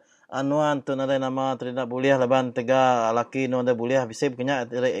ke anuan tu nada nama tidak boleh laban tega laki no ada boleh bisa punya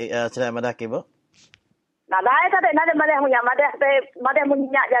cerai madah ke bu? Nah, dah tadi madah punya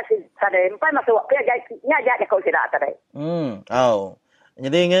jadi tadi empat masuk ke jadi kau tidak tadi. Oh.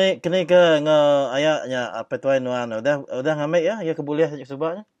 Jadi ini kena ke ayatnya apa tu anuan udah ngambil ya keboleh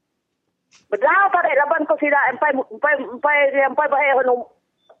sebabnya. Betul tadi laban kau tidak empat bahaya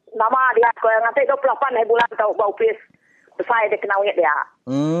nama dia kau nanti 28 bulan tau bau pis. Saya dia kenal dia.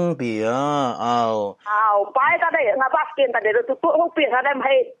 Pia. Pai tadi ngabaskin tadi tutup hupis ada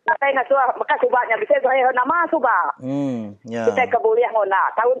mai nanti ngasua maka subahnya bisa saya nama subah. Ya. Kita keboleh ngona.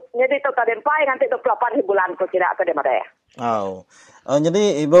 Tahun jadi tu tadi pai nanti 28 bulan ko tidak ke dia. Jadi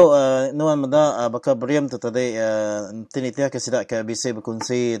ibu nuan mada bakal beriam tu tadi tinitia ke sidak ke bisa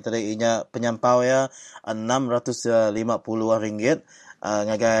berkongsi tadi inya penyampau ya RM650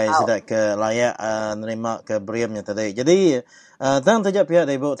 ngagai sidak ke layak nerima ke beriamnya tadi. Jadi tang tajak pihak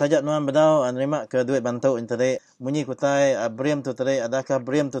dah ibu tajak nuan bedau nerima ke duit bantu tadi munyi kutai beriam tu tadi adakah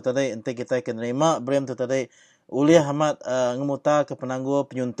beriam tu tadi ente kita ke nerima beriam tu tadi uliah amat ngemuta ke penangguh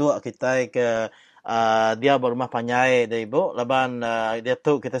penyuntuk kita ke dia berumah panjai dah ibu laban dia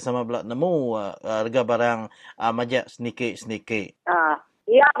tu kita sama belak nemu harga barang majak sedikit.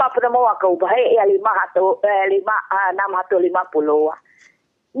 Ya apa nemu aku baik ya 650.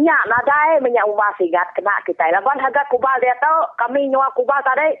 Nya nadai menyak umah sigat kena kita. Laban harga kubal dia tahu kami nyuah kubal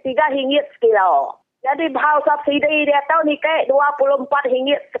tadi RM3 sekilo. Jadi bahau subsidi dia tahu ni ke RM24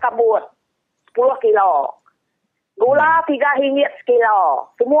 sekabut 10 kilo. Gula RM3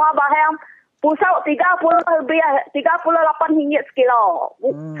 sekilo. Semua bahan pusau RM38 sekilo.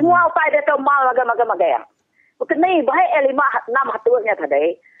 Semua utai dia tahu mal maga-maga. Bukan ni baik 5-6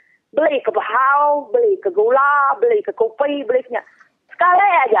 tadi. Beli ke bahau, beli ke gula, beli ke kopi, belinya. Sekali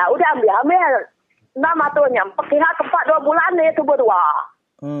aja, udah ambil 6 atunya. Pakai hak 4-2 bulan ni tu berdua.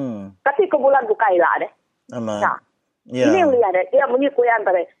 Tapi ke bulan bukailah deh. Nah, ini lihat deh, dia menyikuyan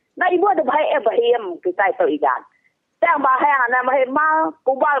tadi. Nah, ibu ada bahaya kita itu ikan. Yang bahaya, bahaya mal,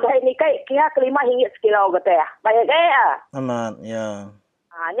 kubal bahaya ni kira RM5 sekilo kata ya. Bahaya kaya. Aman, ya.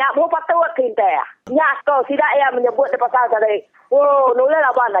 Nyak mau patut kita ya. Nyak kau tidak ya menyebut di pasal tadi. Oh, nulah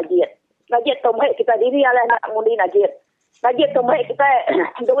apa najis. Najis tomai kita diri adalah nak ngundi najis. Najis tomai kita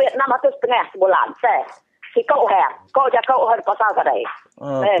duit RM650 sebulan. Si kau kau pasal tadi.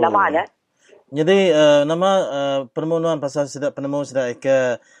 Namanya. Jadi nama permohonan pasal sidak penemu sidak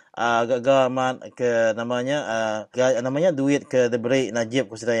ke agak-agak ke namanya duit ke diberi najib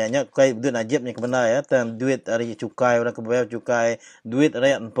ku sidayanya kai duit najib ni kebenar ya tan duit hari cukai orang kebayar cukai duit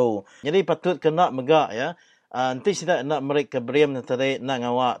rakyat empu. Jadi patut kena megak ya. Nanti sidak nak merik ke beriam tadi nak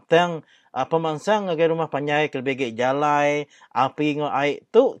ngawak tang pemansang ngagai rumah panjai ke lebih jalai api ngai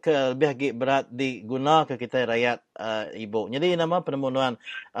tu ke lebih berat diguna ke kita rakyat ibu. Jadi nama penemuan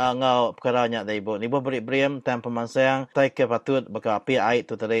ngau perkaranya dah ibu. Ibu beri beriam tang pemansang tai ke patut baka api ai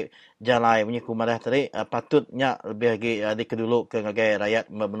tu tadi jalai punya kumadah tadi patutnya lebih lagi dikedulu ke ngagai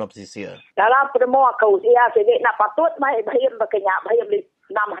rakyat benar pesisir. Dalam penemuan kau ia sedek nak patut mai bahim berkenyak bahim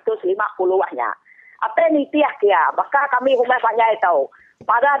 650 wahnya. Apa ni tiak kia. Bakal kami humai panjai tau.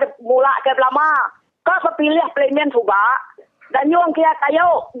 Pada mula ke lama. Kau berpilih pelimen subak. Dan nyong kia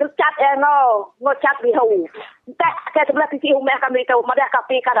kayo. Dekat ngocat bihu. Tak ke sebelah sisi humai kami tau. Madah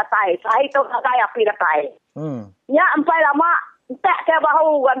kapi ka datai. Saya tau datai api datai. Nya empai lama. Tak ke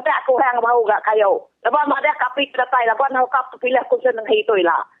bahu. Tak ku hang bahu gak kayo. Lepas madah kapi ka datai. Lepas nak kap pilih kusen ng hitoi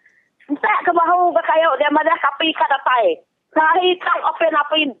lah. Tak ke bahu gak kayo. Dia madah kapi ka datai. Saya tau api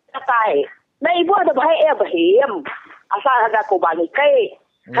datai. Na ibu ada baik bahim. Asal harga kubal ni kay.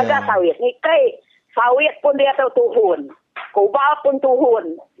 Harga sawit ni kay. Sawit pun dia tahu tuhun. Kubal pun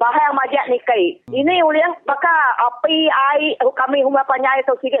tuhun. Bahaya majak ni kay. Ini uliang baka api ai kami humai panyai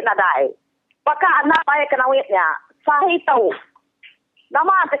tu sikit nadai. Baka anak baik kenawitnya. Saya tahu.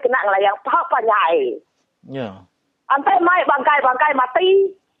 Nama ante kena ngelayang pahak panyai. Ya. Antai mai bangkai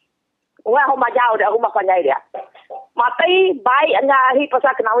mati. Umai humai jauh dia humai panyai dia. Mati baik ngahi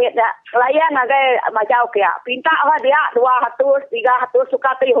pasal kenawit dia. Layan agai majau kia. Pinta lah dia 200, 300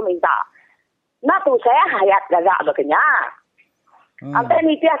 suka ti minta. Nah tu saya hayat gagak begenya. Ante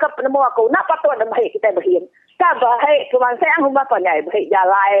ni dia ke penemu aku. Nak patut ada baik kita berhim. Tak baik keman saya rumah pandai. Baik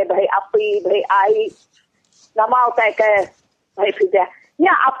jalai, baik api, baik air. Nama utai ke baik pindah.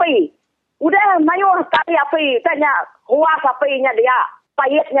 Nya api. Udah mayu tali api. Tanya huas apinya dia.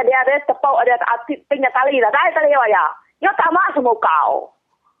 Payetnya dia ada tepau ada punya tali dah tali ya. Ya tak mak semua kau.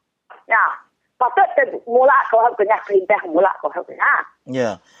 Ya, patut mula kau kena perintah mula kau kena.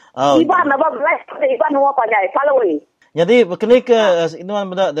 Ya. Iban apa belas iban semua pandai follow. Jadi berkenai ke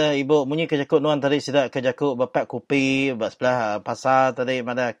nuan benda dah ibu munyi ke jakut nuan tadi sidak ke jakut bapak kopi bak sebelah pasar tadi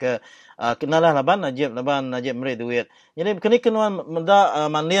mada ke kenalah laban najib meri duit. Jadi berkenai ke nuan benda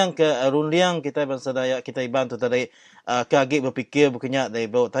manliang ke runliang kita bangsa Dayak kita iban tu tadi ke agik berfikir bukannya dari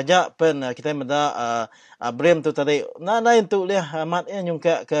ibu. Tajak pen kita benda brem tu tadi lain tu liah amat nyung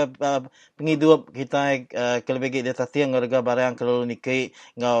ke pengidup kita ke lebih dia tatiang harga barang kalau nikah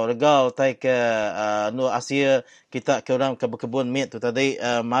ngau regau tai ke nu Asia kita ke orang ke berkebun mit tu tadi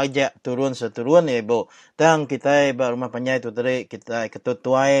majak turun seturun ya ibu. Tang kita rumah panjai tu tadi kita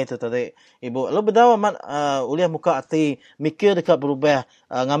ketutuai tu tadi ibu. Lo berdawa mat uliah muka hati mikir dekat berubah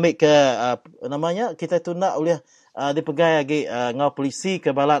ngambil ke namanya kita tu nak uliah dipegai lagi ngau polisi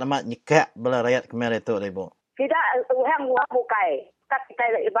ke balat amat nyekak bala rakyat Khmer itu ibu. Tidak uhang bukai.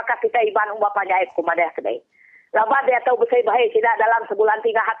 Bakal kita iban umah panjai kumadah kedai. Laban dia tahu besar bahaya tidak dalam sebulan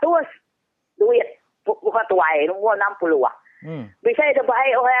 300 duit bukan tuai umur 60 lah. Bisa ada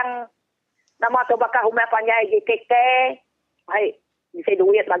bahaya orang nama tu bakal umah panjai JKK. Hai bisa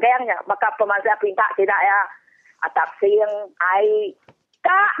duit bagangnya. Bakal pemazah pinta tidak ya. Atap siang ai.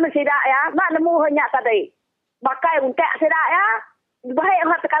 Tak mesti tak ya. Nak nemu hanya tadi. Bakal untek tidak ya. Bahaya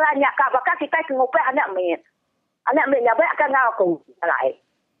orang sekalanya kak. Bakal kita ngopek anak min. Anak min ya baik kan ngau lai.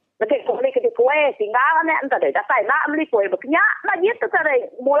 Lagi kau beli ke kue tinggal anak entah deh. Datai nak beli kue berkenyak nak gitu tadi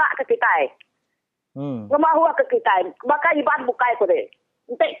mula ke kita. Ngemahu ke kita. Bakal iban bukai ko deh.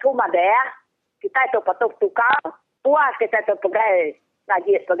 Entek ku madeh. Kita tu patuk tukar. Puas kita tu pegai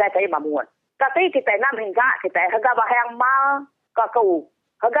najis pegai saya mamun. Tapi kita nak hingga kita harga bahang mal kau.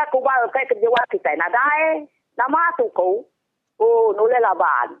 Harga kubal kai kejual kita nadai. Nama tu kau. Oh nulis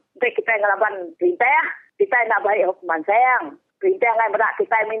laban. Entek kita ngelaban perintah. Kita nak baik hukuman sayang. Perintah ngai berak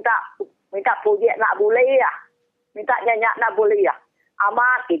kita minta projek nak boleh ya. Minta nyanyak nak boleh ya.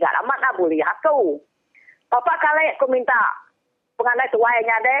 Amat tidak amat nak boleh aku. Papa kali aku minta penganai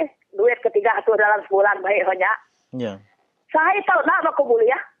tuainya deh. Duit ketiga tu dalam sebulan baik hanya. Ya. Saya tahu nak aku boleh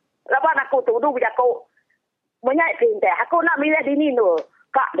ya. Lepas aku tuduh bijak aku menyai perintah. Aku nak milih dini tu.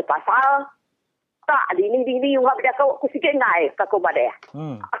 Kak de pasal. Tak dini ungap bijak aku sikit ngai aku badai.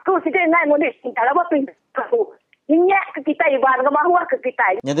 Aku sikit ngai ngunis minta lepas perintah aku. Inyak ke kita iban kemahu ke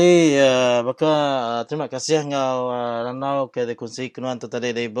kita. Jadi terima kasih ngau ranau ke dikongsi kenuan tu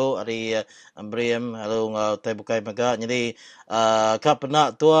tadi dari ibu hari Briam lalu ngau tai bukai maga. Jadi kap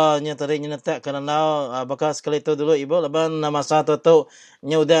pernah tuanya tadi nyetak ke ranau bakal sekali tu dulu ibu leban masa tu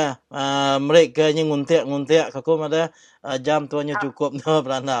nya udah mereka nya nguntiak kaku ada jam tuanya cukup no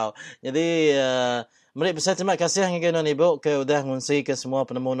ranau. Jadi Mari besar terima kasih dengan ibu ke udah ngungsi ke semua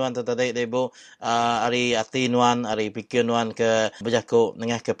penemu nuan tadi ibu hari ati nuan hari pikir nuan ke berjaku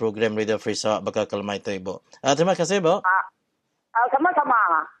nengah ke program Radio Free Sarawak bakal kelemai tu ibu. Terima kasih ibu.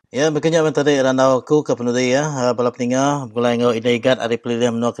 Sama-sama. Ya, berkenyak mentari ranau aku ke penuri ya, bala peninga, mulai ngau inegat ada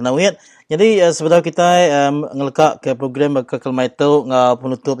pilihan menua kenawit. Jadi sebenarnya kita ngelekak ke program kekelmai itu ngau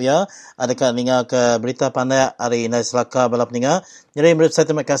penutup ya, ada kat ninga ke berita pandai hari ini selaka bala peninga. Jadi menurut saya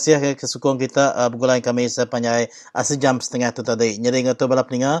terima kasih ke kesukong kita bergulai kami sepanjang sejam setengah itu tadi. Jadi ngau bala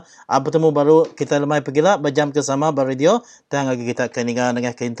peninga, bertemu baru kita lemai pergilah berjam ke sama radio dan lagi kita ke ninga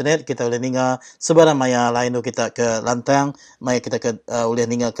dengan ke internet, kita boleh ninga sebarang maya lain tu kita ke lantang, maya kita ke boleh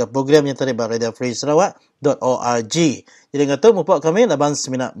ninga ke program yang tadi Radio Free Sarawak.org. Jadi ngatu mupak kami laban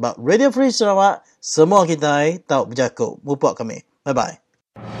seminar Radio Free Sarawak, semua kita tahu berjaku. Mupak kami. Bye bye.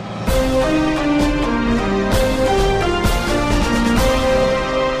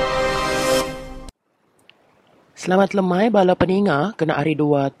 Selamat lemai bala peninga kena hari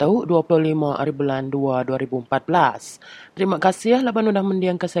 2 tau 25 hari bulan 2 2014. Terima kasih laban udah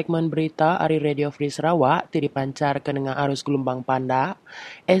mendiang ke segmen berita hari Radio Free Sarawak ti dipancar ke dengan arus gelombang panda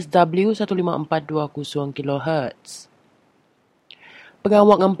SW 15420 kHz.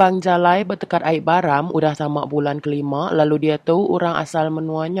 Pengawak ngempang jalai bertekad air baram udah tamak bulan kelima, lalu dia tu orang asal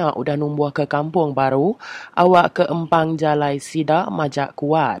menuanya udah numbuh ke kampung baru, awak ke empang jalai sida majak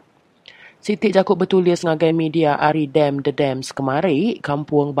kuat. Siti Jakub bertulis ngagai media Ari Dam The Dams kemari,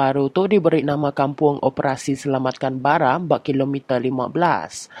 kampung baru tu diberi nama Kampung Operasi Selamatkan Baram bak kilometer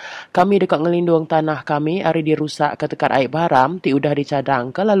 15. Kami dekat ngelindung tanah kami, Ari dirusak ke tekat air baram, ti udah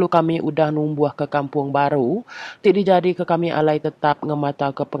dicadang ke lalu kami udah numbuh ke kampung baru, ti dijadi ke kami alai tetap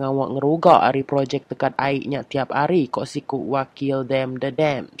ngemata ke pengawak ngerugak Ari projek tekat airnya tiap hari, kok siku wakil Dam The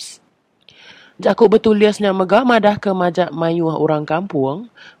Dams. Jakub bertulisnya megak madah ke majak mayuh orang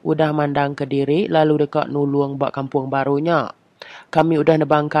kampung, udah mandang ke diri lalu dekat nulung bak kampung barunya. Kami udah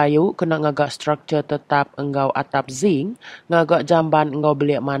nebang kayu, kena ngagak struktur tetap enggau atap zinc, ngagak jamban enggau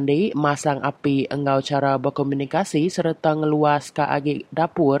beliak mandi, masang api enggau cara berkomunikasi serta ngeluas ke agi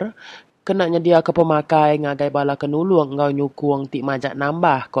dapur, kena nyedia ke pemakai ngagai bala kenulung enggau nyukung ti majak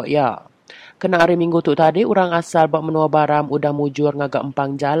nambah kok ya. Kena hari minggu tu tadi, orang asal bak menua baram udah mujur ngagak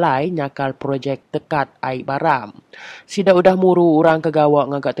empang jalai nyakal projek tekat air baram. Sida udah muru orang kegawak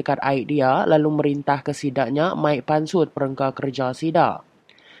ngagak tekat air dia, lalu merintah ke sidaknya maik pansut perengka kerja sida.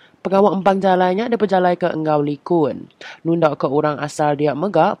 Pengawak empang jalainya dia berjalai ke enggau likun. Nundak ke orang asal dia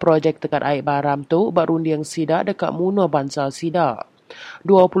megak projek tekat air baram tu bak rundiang sida dekat munua bangsa sida.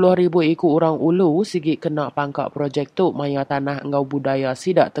 20,000 ikut orang ulu sigi kena pangkak projek tu maya tanah engau budaya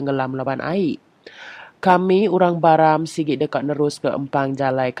sidak tenggelam laban air. Kami orang baram sigi dekat nerus ke empang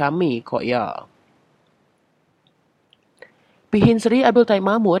jalai kami kok ya. Pihin Seri Abdul Taib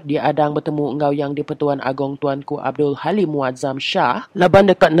Mahmud dia adang bertemu engau yang di Pertuan Agong Tuanku Abdul Halim Muazzam Shah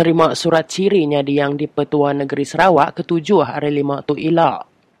laban dekat nerima surat cirinya di yang di Pertuan Negeri Sarawak ke-7 hari 5 tu ila.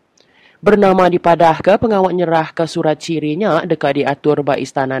 Bernama dipadah ke pengawak nyerah ke surat cirinya dekat diatur ba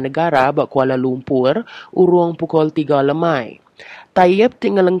Istana Negara ba Kuala Lumpur urung pukul 3 lemai. Tayyip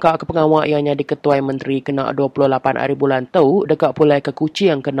tinggal lengkap ke pengawak ianya diketuai menteri kena 28 hari bulan tu dekat pulai ke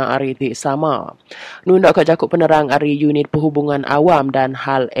Kuching kena hari ti sama. Nundak ke Jakub Penerang hari Unit Perhubungan Awam dan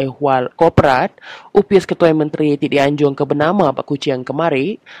Hal Ehwal Korporat, upis ketuai menteri ti dianjung ke bernama ba Kuching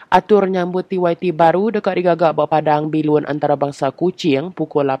kemari, atur nyambut TYT baru dekat digagak ba Padang Bilun antarabangsa Kuching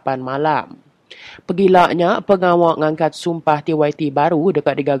pukul 8 malam. Pegilaknya, pengawak ngangkat sumpah TYT baru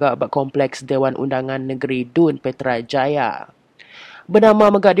dekat digagak ba Kompleks Dewan Undangan Negeri Dun Petrajaya.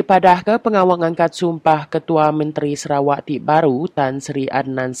 Bernama megak dipadah ke pengawak ngangkat sumpah Ketua Menteri Sarawak ti baru Tan Sri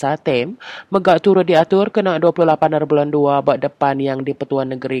Adnan Satem megak turut diatur kena 28 hari bulan 2 bak depan yang di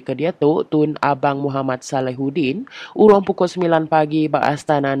Pertuan Negeri ke dia tu Tun Abang Muhammad Salehuddin urung pukul 9 pagi bak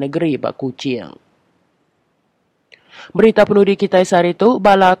Astana Negeri bak Kuching. Berita penudi kita sehari itu,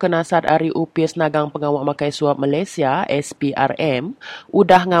 bala kenasat Ari Upis Nagang Pengawak Makai Suap Malaysia, SPRM,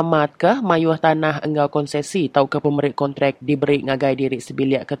 udah ngamat ke mayuh tanah enggau konsesi tau ke pemerik kontrak diberi ngagai diri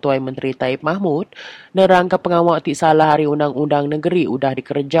sebiliak Ketua Menteri Taib Mahmud, nerang ke pengawak ti salah hari undang-undang negeri udah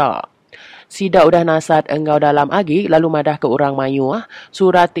dikerja. Sida udah nasat enggau dalam agi, lalu madah ke orang mayuh,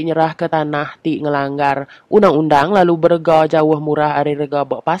 surat ti nyerah ke tanah ti ngelanggar undang-undang, lalu berga jauh murah ari rega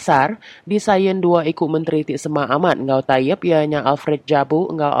bak pasar, disayen dua ikut menteri ti sema amat enggau Tayyip, ianya Alfred Jabu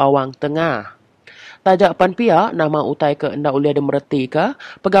enggau Awang Tengah. Tajak pan pihak, nama utai ke endak ulia demerti ke,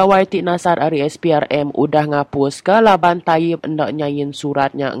 pegawai ti nasar ari SPRM udah ngapus ke laban Tayyip endak nyayin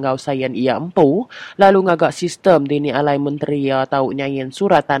suratnya enggau sayen ia empu, lalu ngagak sistem dini alai menteri ya tau nyayin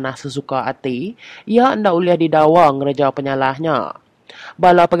surat tanah sesuka hati, ia endak ulia didawang ngereja penyalahnya.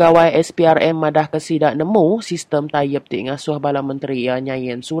 Bala pegawai SPRM madah kesidak nemu sistem tayep ti ngasuh bala menteri ia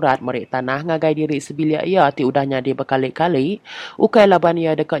nyayen surat merik tanah ngagai diri sebilia ia ti udahnya di berkali-kali ukai laban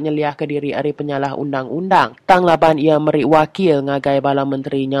ia dekat nyeliah ke diri ari penyalah undang-undang tang laban ia merik wakil ngagai bala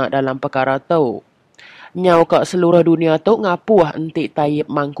menterinya dalam perkara tu. Nyau kat seluruh dunia tu ngapuah entik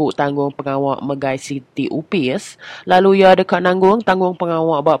tayip mangkuk tanggung pengawak megai siti UPS. Lalu ia dekat nanggung tanggung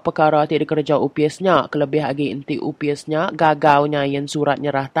pengawak bak perkara ti dikerja UPS-nya. Kelebih lagi entik UPS-nya gagau nyayen surat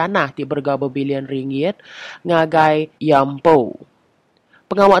nyerah tanah ti berga berbilion ringgit ngagai Yampo.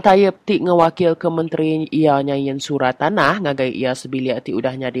 Pengawak tayep ti ngewakil ke menteri ia nyayen surat tanah ngagai ia sebilik ti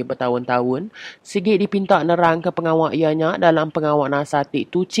udahnya di bertahun-tahun. Sigi dipinta nerang ke pengawak ianya dalam pengawak nasa ti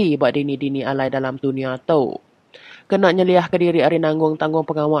tuci bak dini-dini alai dalam dunia tu. Kena nyeliah ke diri ari nanggung tanggung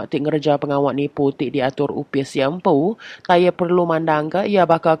pengawak ti ngerja pengawak nipu ti diatur UPS Yampu. Tayep perlu mandang ke ia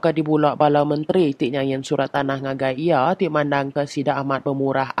bakal ke dibulak bala menteri ti nyayen surat tanah ngagai ia ti mandang ke sida amat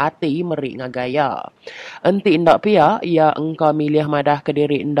pemurah hati merik ngagai ia. Enti ndak pia ia engkau milih madah ke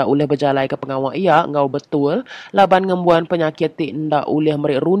diri ndak boleh berjalai ke pengawak ia ngau betul laban ngembuan penyakit ti ndak boleh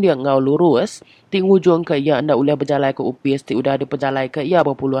merik rundiang ngau lurus ti ngujung ke ia ndak boleh berjalai ke UPS ti udah diperjalai ke ia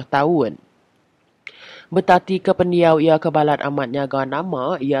berpuluh tahun. Betati ke pendiau ia ke balat amatnya ga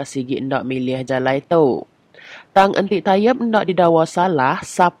nama ia sigi ndak milih jalai tu. Tang entik tayep ndak didakwa salah,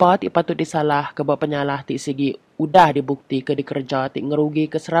 siapa ti patut disalah ke penyalah ti sigi udah dibukti ke dikerja ti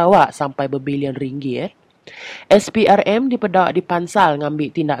ngerugi ke Sarawak sampai berbilion ringgit. SPRM dipedak dipansal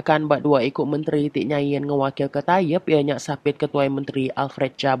ngambil tindakan bak dua ikut menteri ti nyayen ngewakil ke tayep ianya sapit ketua menteri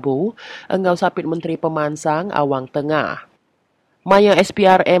Alfred Jabu, engau sapit menteri pemansang Awang Tengah. Maya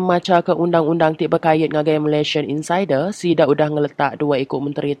SPRM maca ke undang-undang ti berkait ngagai Malaysian Insider, sida udah ngeletak dua ikut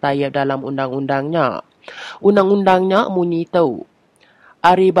menteri tayep dalam undang-undangnya. Undang-undangnya munyi tu.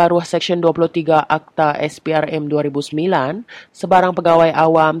 Ari baruh Seksyen 23 Akta SPRM 2009, sebarang pegawai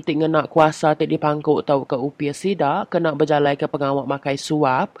awam ti ngena kuasa ti dipangkuk tau ke UPS sida kena berjalai ke pengawak makai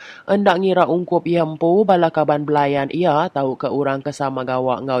suap, endak ngira ungkup Yampu bala kaban belayan ia tau ke orang kesama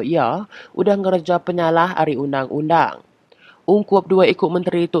gawak ngau ia, udah ngerja penyalah ari undang-undang. Ungkup dua ikut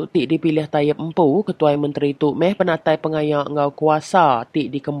menteri tu ti dipilih tayep empu, ketua menteri tu meh penatai pengayak ngau kuasa ti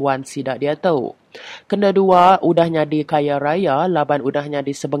dikembuan sidak dia tu. Kena dua udahnya di kaya raya, laban udahnya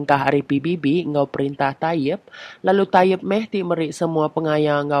di sebengkah hari PBB ngau perintah tayep, lalu tayep meh ti merik semua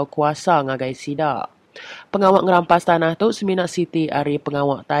pengayak ngau kuasa ngagai sidak. Pengawak ngerampas tanah tu semina siti hari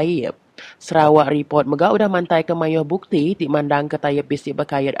pengawak tayep. Sarawak report mega udah mantai ke mayuh bukti ti mandang ke tayep bisik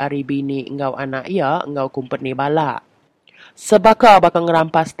berkait hari bini ngau anak ia ngau kumpeni balak. Sebaka bakal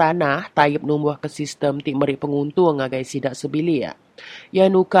ngerampas tanah, tayep numbuh ke sistem ti merik penguntung ngagai sidak sebilia. Ya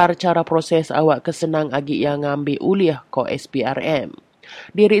nukar cara proses awak kesenang agi yang ngambil uliah ko SPRM.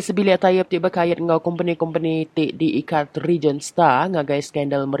 Diri sebilia tayep ti berkait ngau company-company ti diikat Regent Star ngagai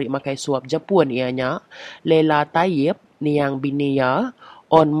skandal merik makai suap Jepun ianya. Lela Tayep, niang bini ya,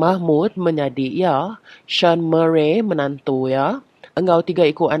 On Mahmud menyadi ya, Sean Murray menantu ya. Engau tiga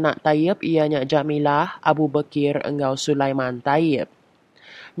ikut anak tayep ianya Jamilah, Abu Bakir, engau Sulaiman tayep.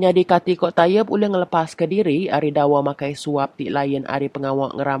 Nyadi kati kok tayep boleh ngelepas ke diri ari dawa makai suap ti lain ari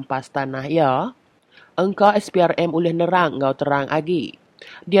pengawak ngerampas tanah ya. Engkau SPRM boleh nerang engau terang agi.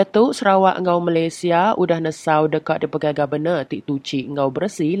 Dia tu Sarawak engau Malaysia udah nesau dekat di pegaga bener ti tuci engau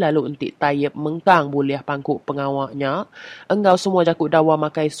bersih lalu entik tayep mengkang boleh pangkuk pengawaknya. Engau semua jakut dawa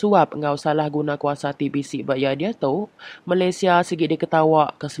makai suap engau salah guna kuasa TBC baya dia tu. Malaysia sigit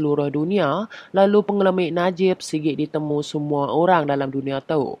diketawa ke seluruh dunia lalu pengelemik najib sigit ditemu semua orang dalam dunia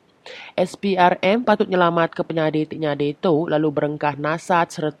tu. SPRM patut nyelamat ke penyadi tu lalu berengkah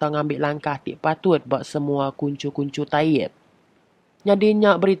nasat serta ngambil langkah ti patut bak semua kuncu-kuncu tayep.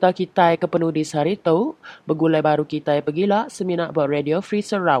 Nyadinya berita kita ke penulis hari tu, bergulai baru kita pergilah seminak buat Radio Free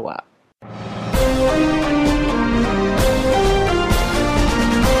Sarawak.